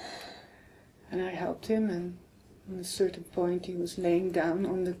 And I helped him, and at a certain point he was laying down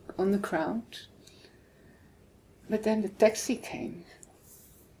on the ground. But then the taxi came.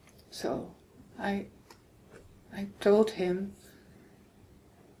 So I told him,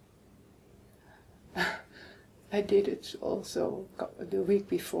 I did it also the week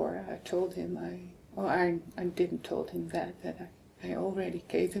before. I told him, I didn't told him that I already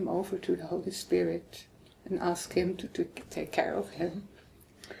gave him over to the Holy Spirit and asked him to take care of him.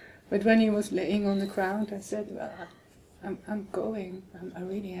 But when he was laying on the ground, I said, "Well, I'm going. I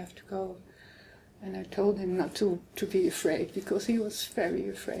really have to go." And I told him not to be afraid, because he was very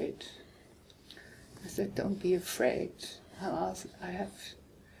afraid. I said, "Don't be afraid. I have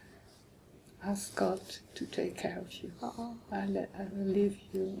asked God to take care of you. I will leave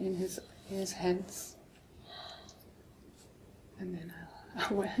you in His hands." And then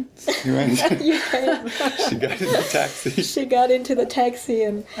I went. You went? You came. She got in the taxi. She got into the taxi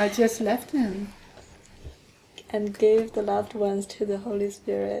and I just left him. Gave the loved ones to the Holy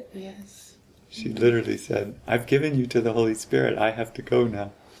Spirit. Yes. She literally said, "I've given you to the Holy Spirit. I have to go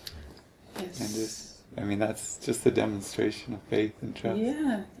now." Yes. And that's just a demonstration of faith and trust.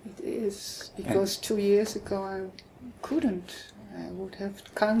 Yeah, it is. Because 2 years ago I couldn't. I would have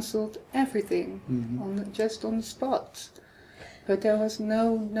cancelled everything just on the spot. But there was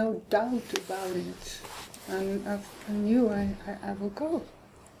no doubt about it. And I knew I will go.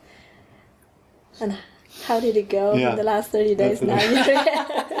 And how did it go Yeah. in the last 30 days That's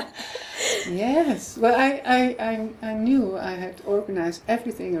now? Yes. Well, I knew I had organized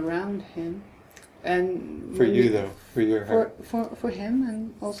everything around him. And For when you we- though, for your heart. For him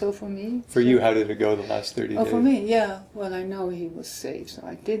and also for me. For you, how did it go the last 30 Oh, days? for me, yeah. Well, I know he was safe, so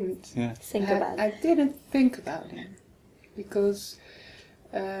I didn't Yeah. Think about I it. didn't think about him because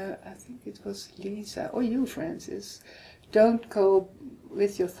I think it was Lisa or you, Francis. Don't go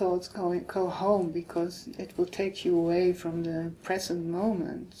with your thoughts. Go home because it will take you away from the present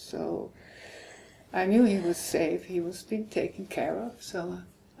moment. So I knew he was safe. He was being taken care of. So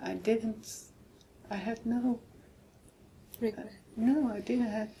I didn't. I had no. Regret. No, I didn't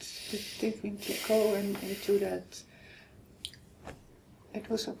have to thinking to go into that. It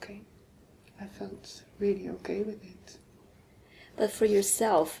was okay. I felt really okay with it. But for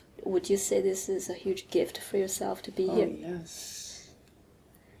yourself, would you say this is a huge gift for yourself to be Oh, here? yes.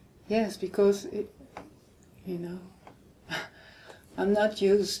 Yes, because I'm not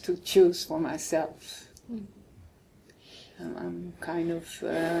used to choose for myself. I'm kind of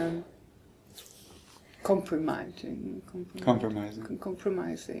compromising,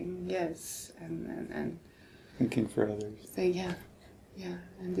 yes, and Thinking for others. say, yeah,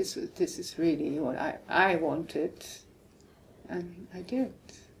 and this is really what I wanted, and I did.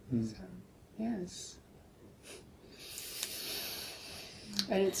 So, yes.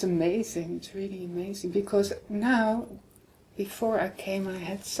 And it's amazing, it's really amazing, because now, before I came, I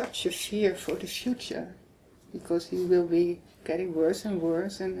had such a fear for the future, because he will be getting worse and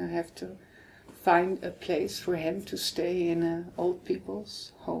worse, and I have to find a place for him to stay in an old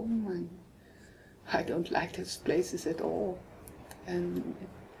people's home, and I don't like those places at all. And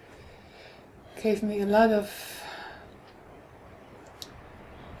it gave me a lot of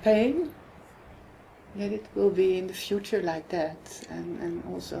pain that it will be in the future like that, and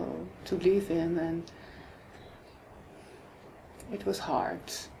also to leave him, and it was hard.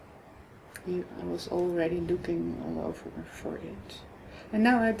 I was already looking all over for it. And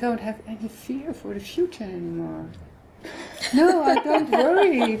now I don't have any fear for the future anymore. No, I don't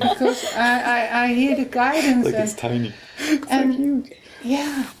worry, because I hear the guidance. Like it's tiny. And huge.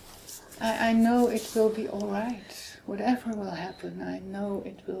 Yeah, I know it will be all right. Whatever will happen, I know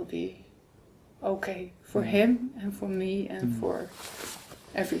it will be okay for him and for me and for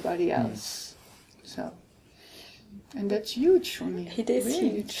everybody else. So, and that's huge for me. It is really.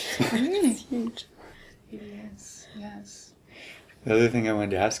 huge. Really, It's huge. yes, yes. The other thing I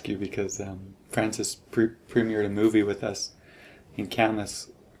wanted to ask you, because Francis premiered a movie with us in Camas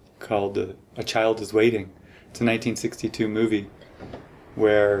called A Child is Waiting. It's a 1962 movie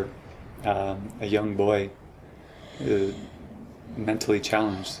where a young boy is mentally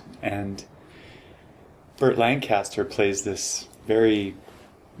challenged, and Burt Lancaster plays this very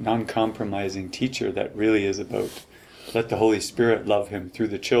non-compromising teacher that really is about let the Holy Spirit love him through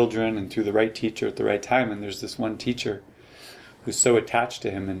the children and through the right teacher at the right time. And there's this one teacher who's so attached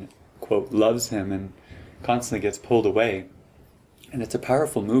to him and, quote, loves him and constantly gets pulled away. And it's a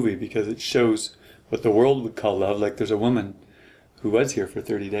powerful movie because it shows what the world would call love. Like there's a woman who was here for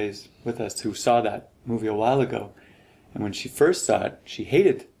 30 days with us who saw that movie a while ago. And when she first saw it, she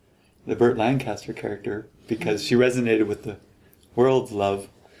hated the Burt Lancaster character because she resonated with the world's love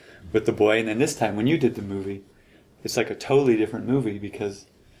with the boy. And then this time when you did the movie, it's like a totally different movie because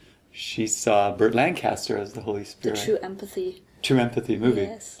she saw Burt Lancaster as the Holy The Spirit. true empathy. True empathy movie.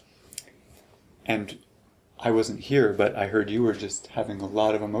 Yes. And I wasn't here, but I heard you were just having a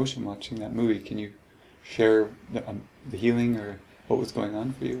lot of emotion watching that movie. Can you share the healing or what was going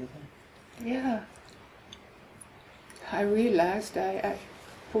on for you with that? Yeah. I realized I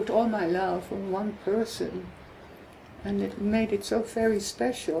put all my love on one person, and it made it so very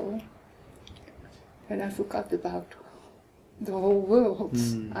special that I forgot about the whole world.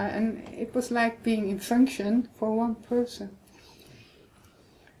 And it was like being in function for one person.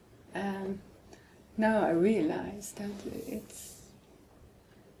 And now I realize that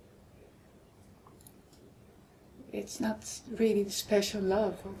it's not really the special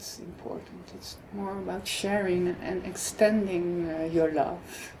love what's important. It's more about sharing and extending your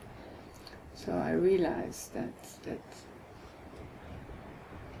love. So I realized that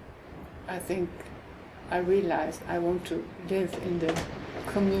I realized I want to live in the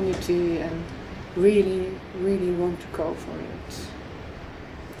community and really, really want to go for it.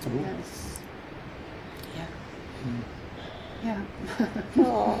 Ooh. Yes. Yeah. Yeah.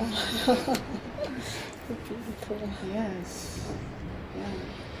 Oh. Beautiful. Yes.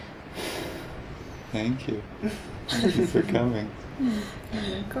 Yeah. Thank you. Thank you for coming.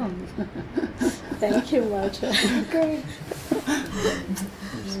 Welcome. Thank you, Marta. Okay.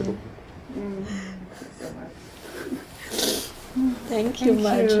 So, Thank you, Thank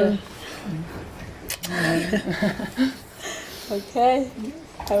Marta. Okay,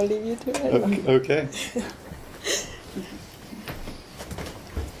 I'll leave you to it. okay.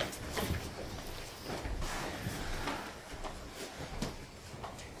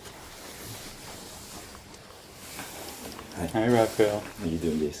 Hi, Raphael. How you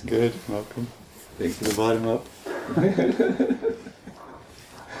doing, Jason? Good. Welcome. Thanks for the bottom up. Thank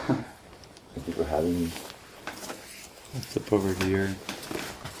you for having me. Flip over here.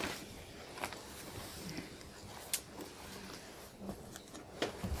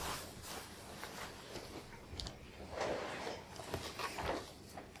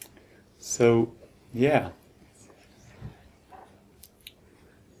 So, yeah.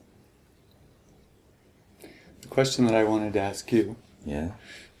 The question that I wanted to ask you Yeah.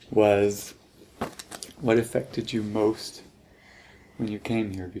 was, what affected you most when you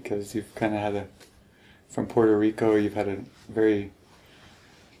came here? Because you've kind of had from Puerto Rico, you've had a very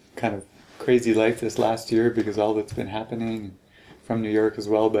kind of crazy life this last year because all that's been happening, from New York as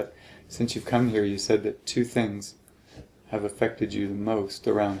well. But since you've come here, you said that two things have affected you the most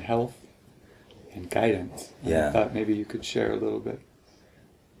around health and guidance. And Yeah. I thought maybe you could share a little bit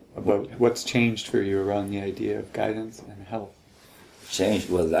about what's changed for you around the idea of guidance and health. Change.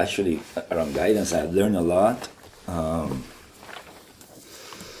 Well, actually, around guidance, I've learned a lot.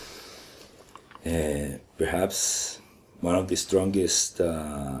 Perhaps one of the strongest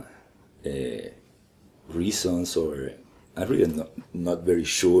reasons, or I really not very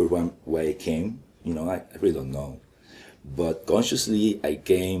sure why I came. You know, I really don't know. But consciously, I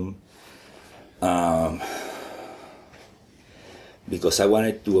came because I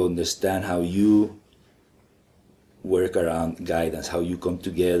wanted to understand how you work around guidance, how you come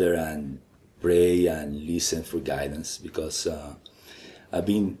together and pray and listen for guidance. Because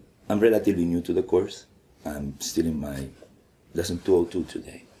I'm relatively new to the course. I'm still in my lesson 202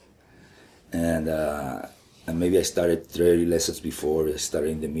 today, and maybe I started 30 lessons before. I started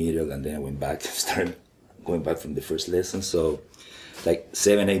in the middle, and then I went back, started going back from the first lesson. So, like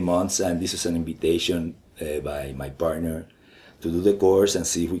 7-8 months, and this is an invitation by my partner to do the course and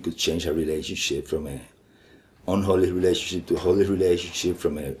see if we could change our relationship from a unholy relationship to a holy relationship,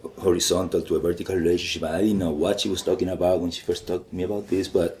 from a horizontal to a vertical relationship. And I didn't know what she was talking about when she first talked to me about this,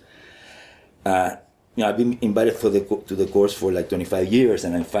 but you know, I've been invited to the course for like 25 years,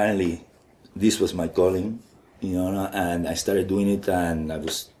 and this was my calling, you know, and I started doing it, and I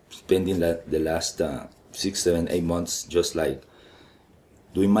was spending the last 6, 7, 8 months just like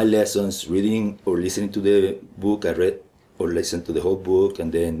doing my lessons, reading or listening to the book. I read or listened to the whole book,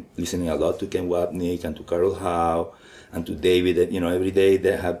 and then listening a lot to Ken Wapnick and to Carol Howe and to David. You know, every day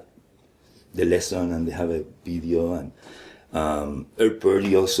they have the lesson and they have a video, and Earl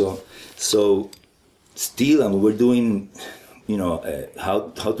Purdy also. So still, and we're doing, you know, how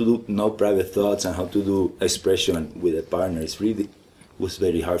to do no private thoughts and how to do expression with a partner. It's really was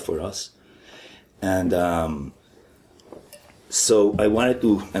very hard for us, and so I wanted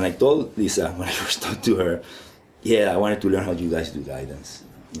to, and I told Lisa when I first talked to her, yeah, I wanted to learn how you guys do guidance.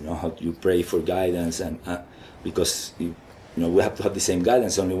 You know, how you pray for guidance, and because you know, we have to have the same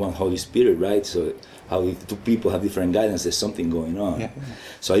guidance, only one Holy Spirit, right? So how if two people have different guidance, there's something going on. Yeah.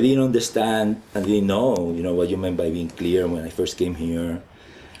 So I didn't understand, I didn't know, you know, what you meant by being clear when I first came here,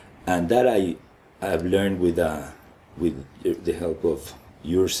 and that I've learned with the help of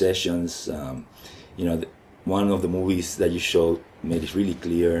your sessions. You know, one of the movies that you showed made it really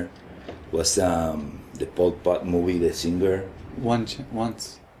clear was the Pol Pot movie, The Singer. One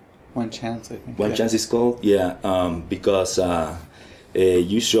Chance, I think. One Chance is called, yeah, because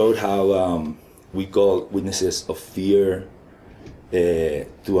you showed how we call witnesses of fear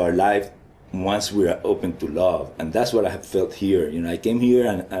to our life once we are open to love, and that's what I have felt here. You know, I came here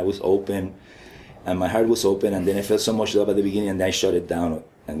and I was open, and my heart was open, and then I felt so much love at the beginning, and then I shut it down,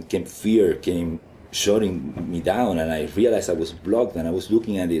 and fear came shutting me down, and I realized I was blocked, and I was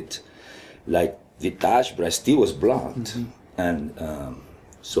looking at it like detached, but I still was blocked. Mm-hmm. And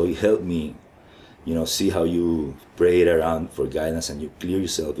so it helped me, you know, see how you prayed around for guidance and you clear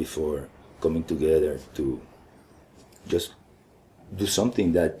yourself before coming together to just do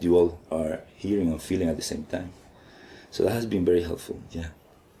something that you all are hearing and feeling at the same time. So that has been very helpful, yeah.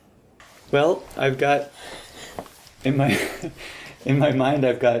 Well, I've got, in my mind,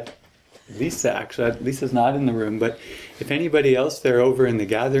 I've got Lisa, actually. Lisa's not in the room, but if anybody else there over in the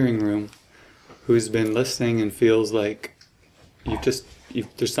gathering room who's been listening and feels like you've just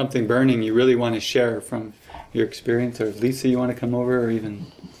if there's something burning you really want to share from your experience, or Lisa, you want to come over, or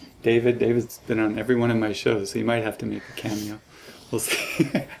even David. David's been on every one of my shows, so you might have to make a cameo. We'll see.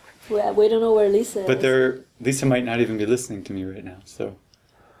 We don't know where Lisa But is. Lisa might not even be listening to me right now, so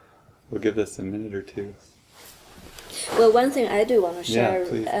we'll give this a minute or two. Well, one thing I do want to share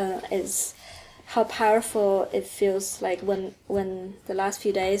please. Is how powerful it feels like when the last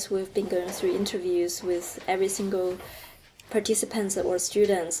few days we've been going through interviews with every single participants or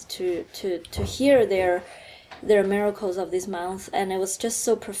students to hear their miracles of this month, and it was just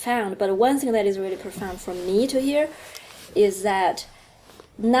so profound. But one thing that is really profound for me to hear is that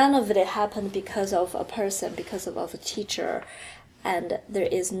none of it happened because of a person, because of a teacher, and there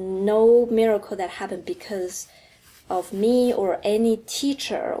is no miracle that happened because of me or any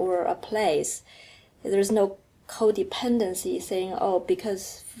teacher or a place. There's no codependency saying, oh,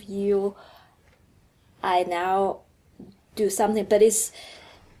 because of you, I now do something. But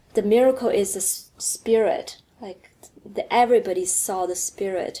the miracle is the spirit. Like everybody saw the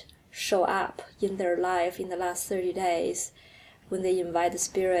spirit show up in their life in the last 30 days when they invite the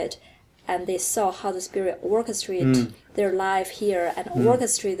spirit, and they saw how the spirit orchestrate their life here and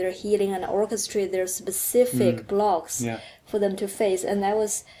orchestrate their healing and orchestrate their specific blocks for them to face. And that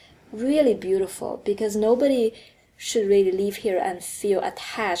was really beautiful, because nobody should really leave here and feel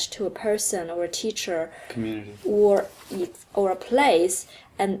attached to a person or a teacher, community, or a place.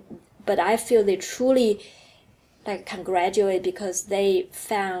 But I feel they truly congratulate because they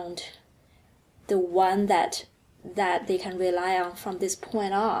found the one that they can rely on from this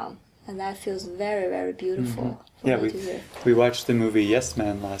point on, and that feels very, very beautiful. Yeah, we watched the movie Yes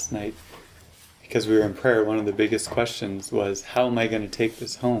Man last night because we were in prayer. One of the biggest questions was, how am I going to take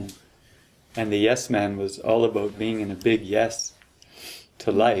this home? And the Yes Man was all about being in a big yes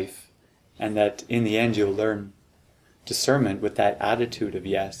to life, and that in the end you'll learn discernment with that attitude of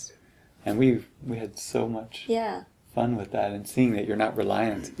yes. And we had so much fun with that, and seeing that you're not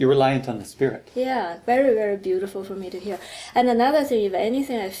reliant. You're reliant on the Spirit. Yeah, very, very beautiful for me to hear. And another thing, if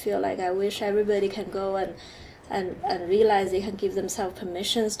anything, I feel like I wish everybody can go and realize they can give themselves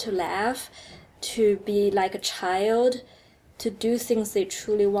permissions to laugh, to be like a child, to do things they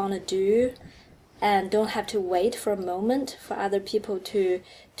truly want to do, and don't have to wait for a moment for other people to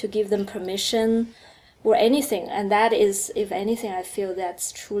give them permission or anything. And that is, if anything, I feel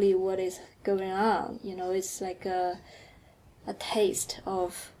that's truly what is going on. You know, it's like a taste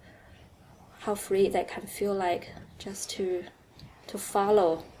of how free that can feel like, just to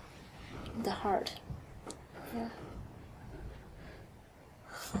follow the heart. Yeah.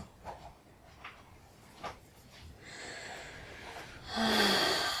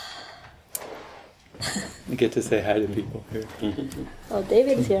 You get to say hi to people here. Oh,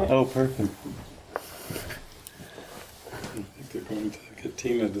 David's here. Oh, perfect. I think they're going to get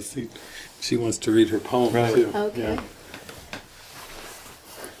Tina to see. She wants to read her poem too. Okay.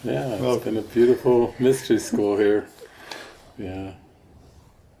 Yeah, it's been a beautiful mystery school here. Yeah.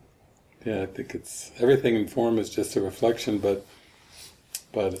 Yeah, I think it's everything in form is just a reflection, but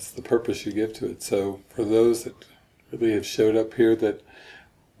it's the purpose you give to it. So for those that really have showed up here that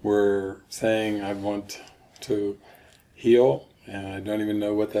were saying, I want to heal, and I don't even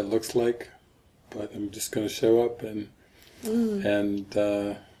know what that looks like, but I'm just going to show up and then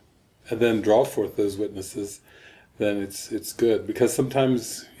draw forth those witnesses, then it's good. Because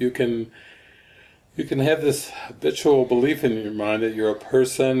sometimes you can have this habitual belief in your mind that you're a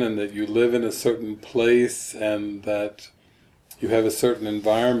person and that you live in a certain place and that you have a certain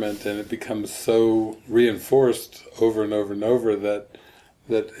environment, and it becomes so reinforced over and over and over that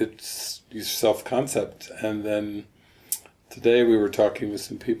it's your self-concept. And then today we were talking with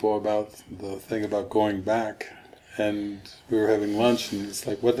some people about the thing about going back, and we were having lunch, and it's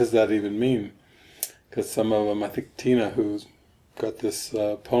like, what does that even mean? Because some of them, I think Tina, who's got this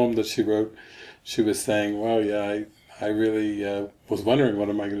poem that she wrote, she was saying, well, yeah, I really was wondering, what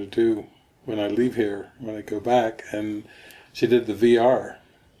am I going to do when I leave here, when I go back? And she did the VR,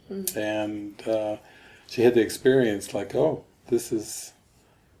 and she had the experience like, oh, this is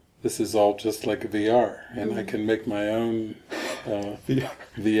all just like a VR, and I can make my own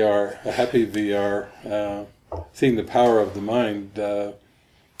VR, a happy VR, seeing the power of the mind. I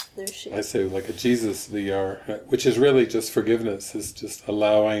say like a Jesus VR, which is really just forgiveness. Is just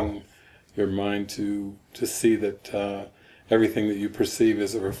allowing your mind to see that everything that you perceive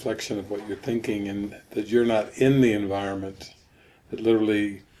is a reflection of what you're thinking, and that you're not in the environment, that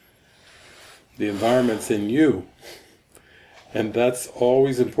literally the environment's in you. And that's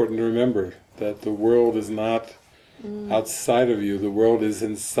always important to remember, that the world is not outside of you, the world is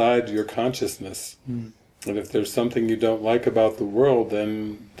inside your consciousness. And if there's something you don't like about the world,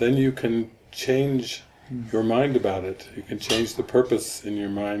 then you can change your mind about it. You can change the purpose in your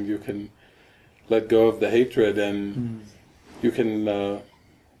mind. You can let go of the hatred, and you can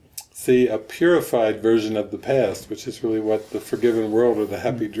see a purified version of the past, which is really what the forgiven world or the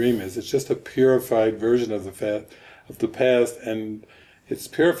happy dream is. It's just a purified version of the past, and it's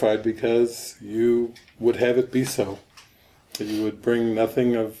purified because you would have it be so. That you would bring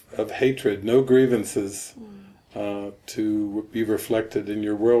nothing of hatred, no grievances to be reflected in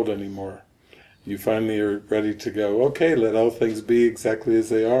your world anymore. You finally are ready to go, okay, let all things be exactly as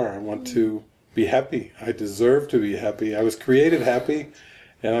they are. I want to be happy. I deserve to be happy. I was created happy,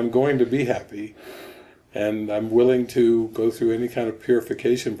 and I'm going to be happy. And I'm willing to go through any kind of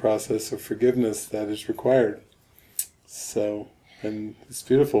purification process of forgiveness that is required. So, and it's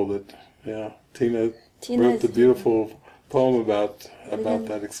beautiful that, Tina wrote the beautiful poem about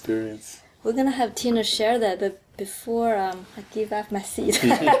that experience. We're gonna have Tina share that, but before I give up my seat,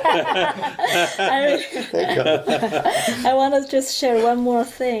 I want to just share one more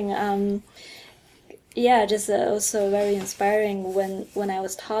thing. Just also very inspiring. When I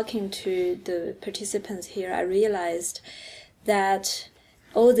was talking to the participants here, I realized that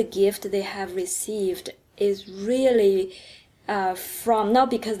all the gift they have received is really from, not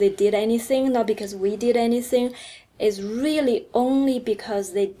because they did anything, not because we did anything, is really only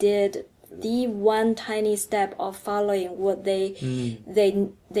because they did the one tiny step of following what they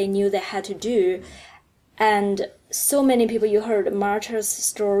knew they had to do. And so many people, you heard Marta's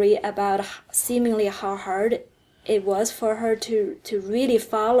story about seemingly how hard it was for her to really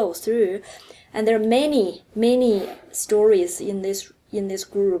follow through. And there are many stories in this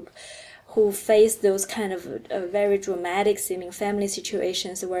group who face those kind of very dramatic seeming family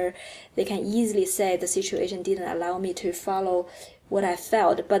situations where they can easily say the situation didn't allow me to follow what I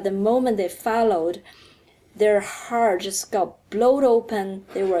felt. But the moment they followed, their heart just got blown open.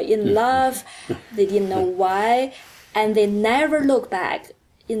 They were in love. They didn't know why. And they never look back.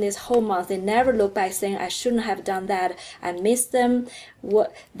 In this whole month, they never look back saying, I shouldn't have done that. I missed them.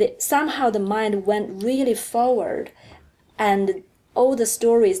 Somehow the mind went really forward. And all the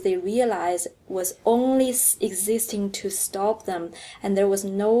stories they realized was only existing to stop them. And there was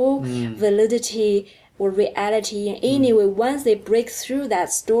no validity or reality in any way once they break through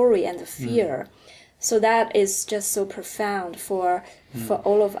that story and the fear. So that is just so profound for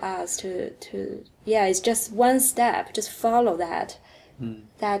all of us to it's just one step, just follow that.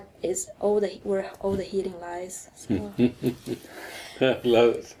 That is where all the healing lies. So.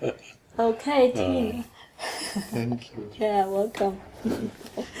 Love it. Okay, Tina. Thank you. Yeah, welcome.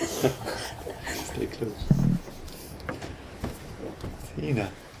 Stay close. Tina.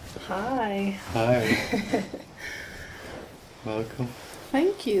 Hi. Hi. Welcome.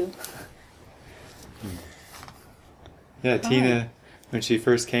 Thank you. Yeah, Tina, when she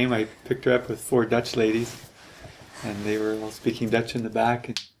first came, I picked her up with 4 Dutch ladies, and they were all speaking Dutch in the back,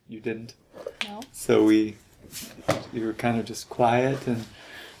 and you didn't. No. So you were kind of just quiet, and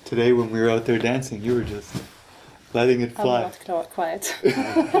today when we were out there dancing, you were just letting it fly. I'm not quiet.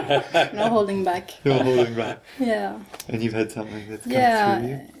 No holding back. No holding back. Yeah. And you've had something that's come through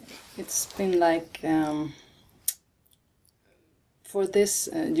you? It's been like for this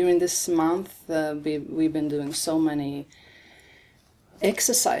during this month we've been doing so many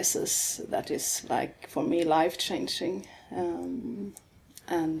exercises that is like for me life-changing.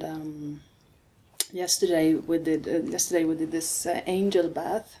 Yesterday we did this angel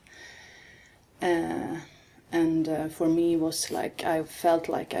bath, and for me it was like I felt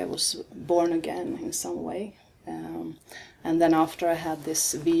like I was born again in some way. And then after I had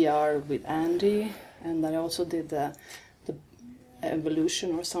this VR with Andy, and then I also did the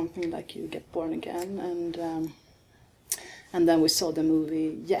evolution or something, like you get born again, and then we saw the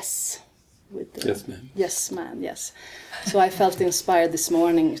movie Yes with the Yes Man. Yes. So I felt inspired this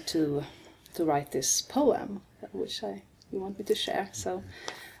morning to write this poem, which you want me to share. So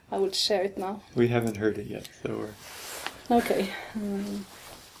I will share it now. We haven't heard it yet, so we're... Okay.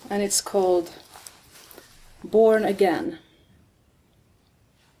 And it's called Born Again.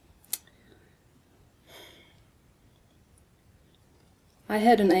 I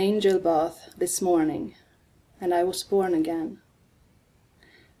had an angel bath this morning, and I was born again.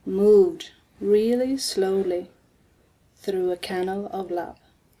 Moved really slowly through a canal of love.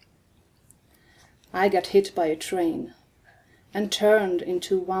 I got hit by a train and turned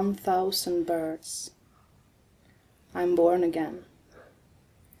into 1,000 birds. I'm born again.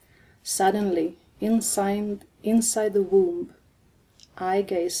 Suddenly, inside the womb, eye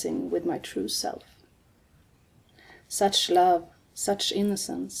gazing with my true self. Such love, such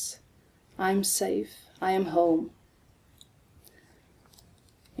innocence. I'm safe, I am home.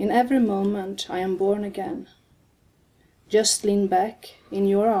 In every moment I am born again. Just lean back in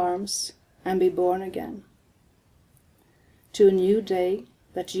your arms and be born again. To a new day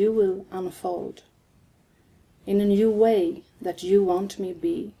that you will unfold. In a new way that you want me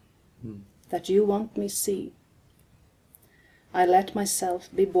be. That you want me see. I let myself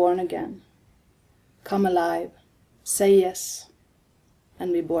be born again. Come alive, say yes,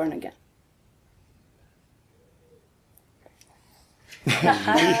 and be born again.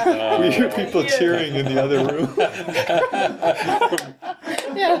 We hear people cheering in the other room.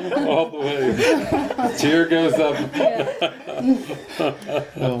 All the way. Cheer goes up.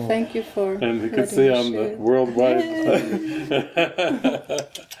 Thank you for And you can letting see me on the share. worldwide.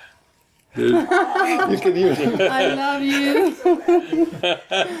 You can even. I love you.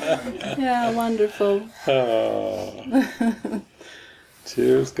 Yeah, wonderful.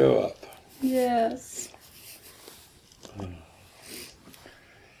 Cheers go up. Yes.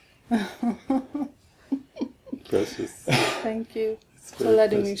 Precious. Thank you It's for very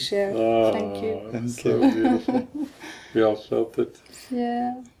letting me precious. share. Oh, Thank you. It's so beautiful. We all felt it.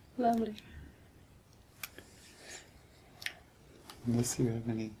 Yeah, lovely. Unless you have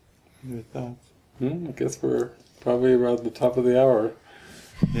any other thoughts. I guess we're probably around the top of the hour.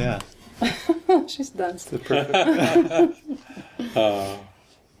 Yeah. She's done. It's the perfect. I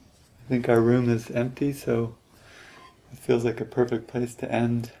think our room is empty, so it feels like a perfect place to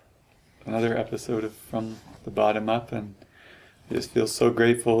end another episode of From the Bottom Up. And I just feel so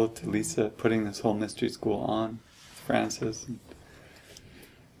grateful to Lisa putting this whole mystery school on, Francis, and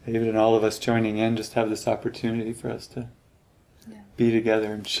David, and all of us joining in. Just have this opportunity for us to be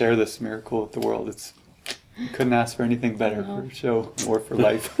together and share this miracle with the world. It's you couldn't ask for anything better for a show or for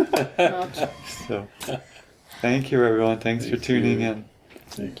life. So, thank you, everyone. Thanks for tuning in.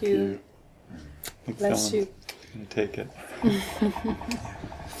 Thank you. I think Bless someone's you. gonna take it.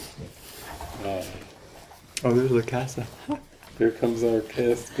 Oh, there's La Casa. Here comes our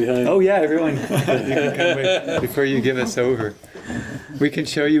cast behind. Oh yeah, everyone. You can come wait before you give us over. We can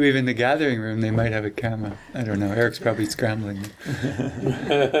show you even the gathering room. They might have a camera. I don't know. Eric's probably scrambling.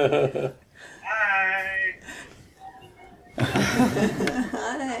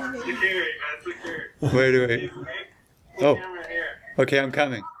 Where do I? Oh. Okay, I'm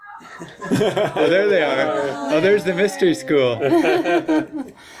coming. Oh, there they are. Oh, there's the mystery school.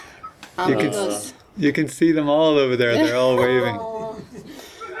 You can see them all over there. They're all waving.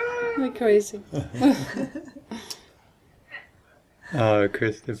 You're crazy. Oh,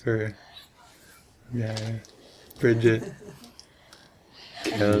 Christopher. Yeah. Bridget.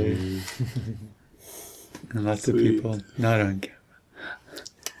 Kelly. And lots of people not on camera.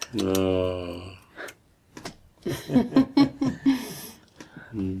 Oh.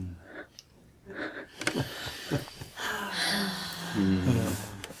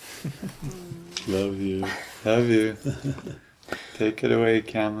 Love you. Love you. Take it away,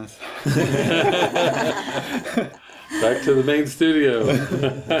 Camus. Back to the main studio.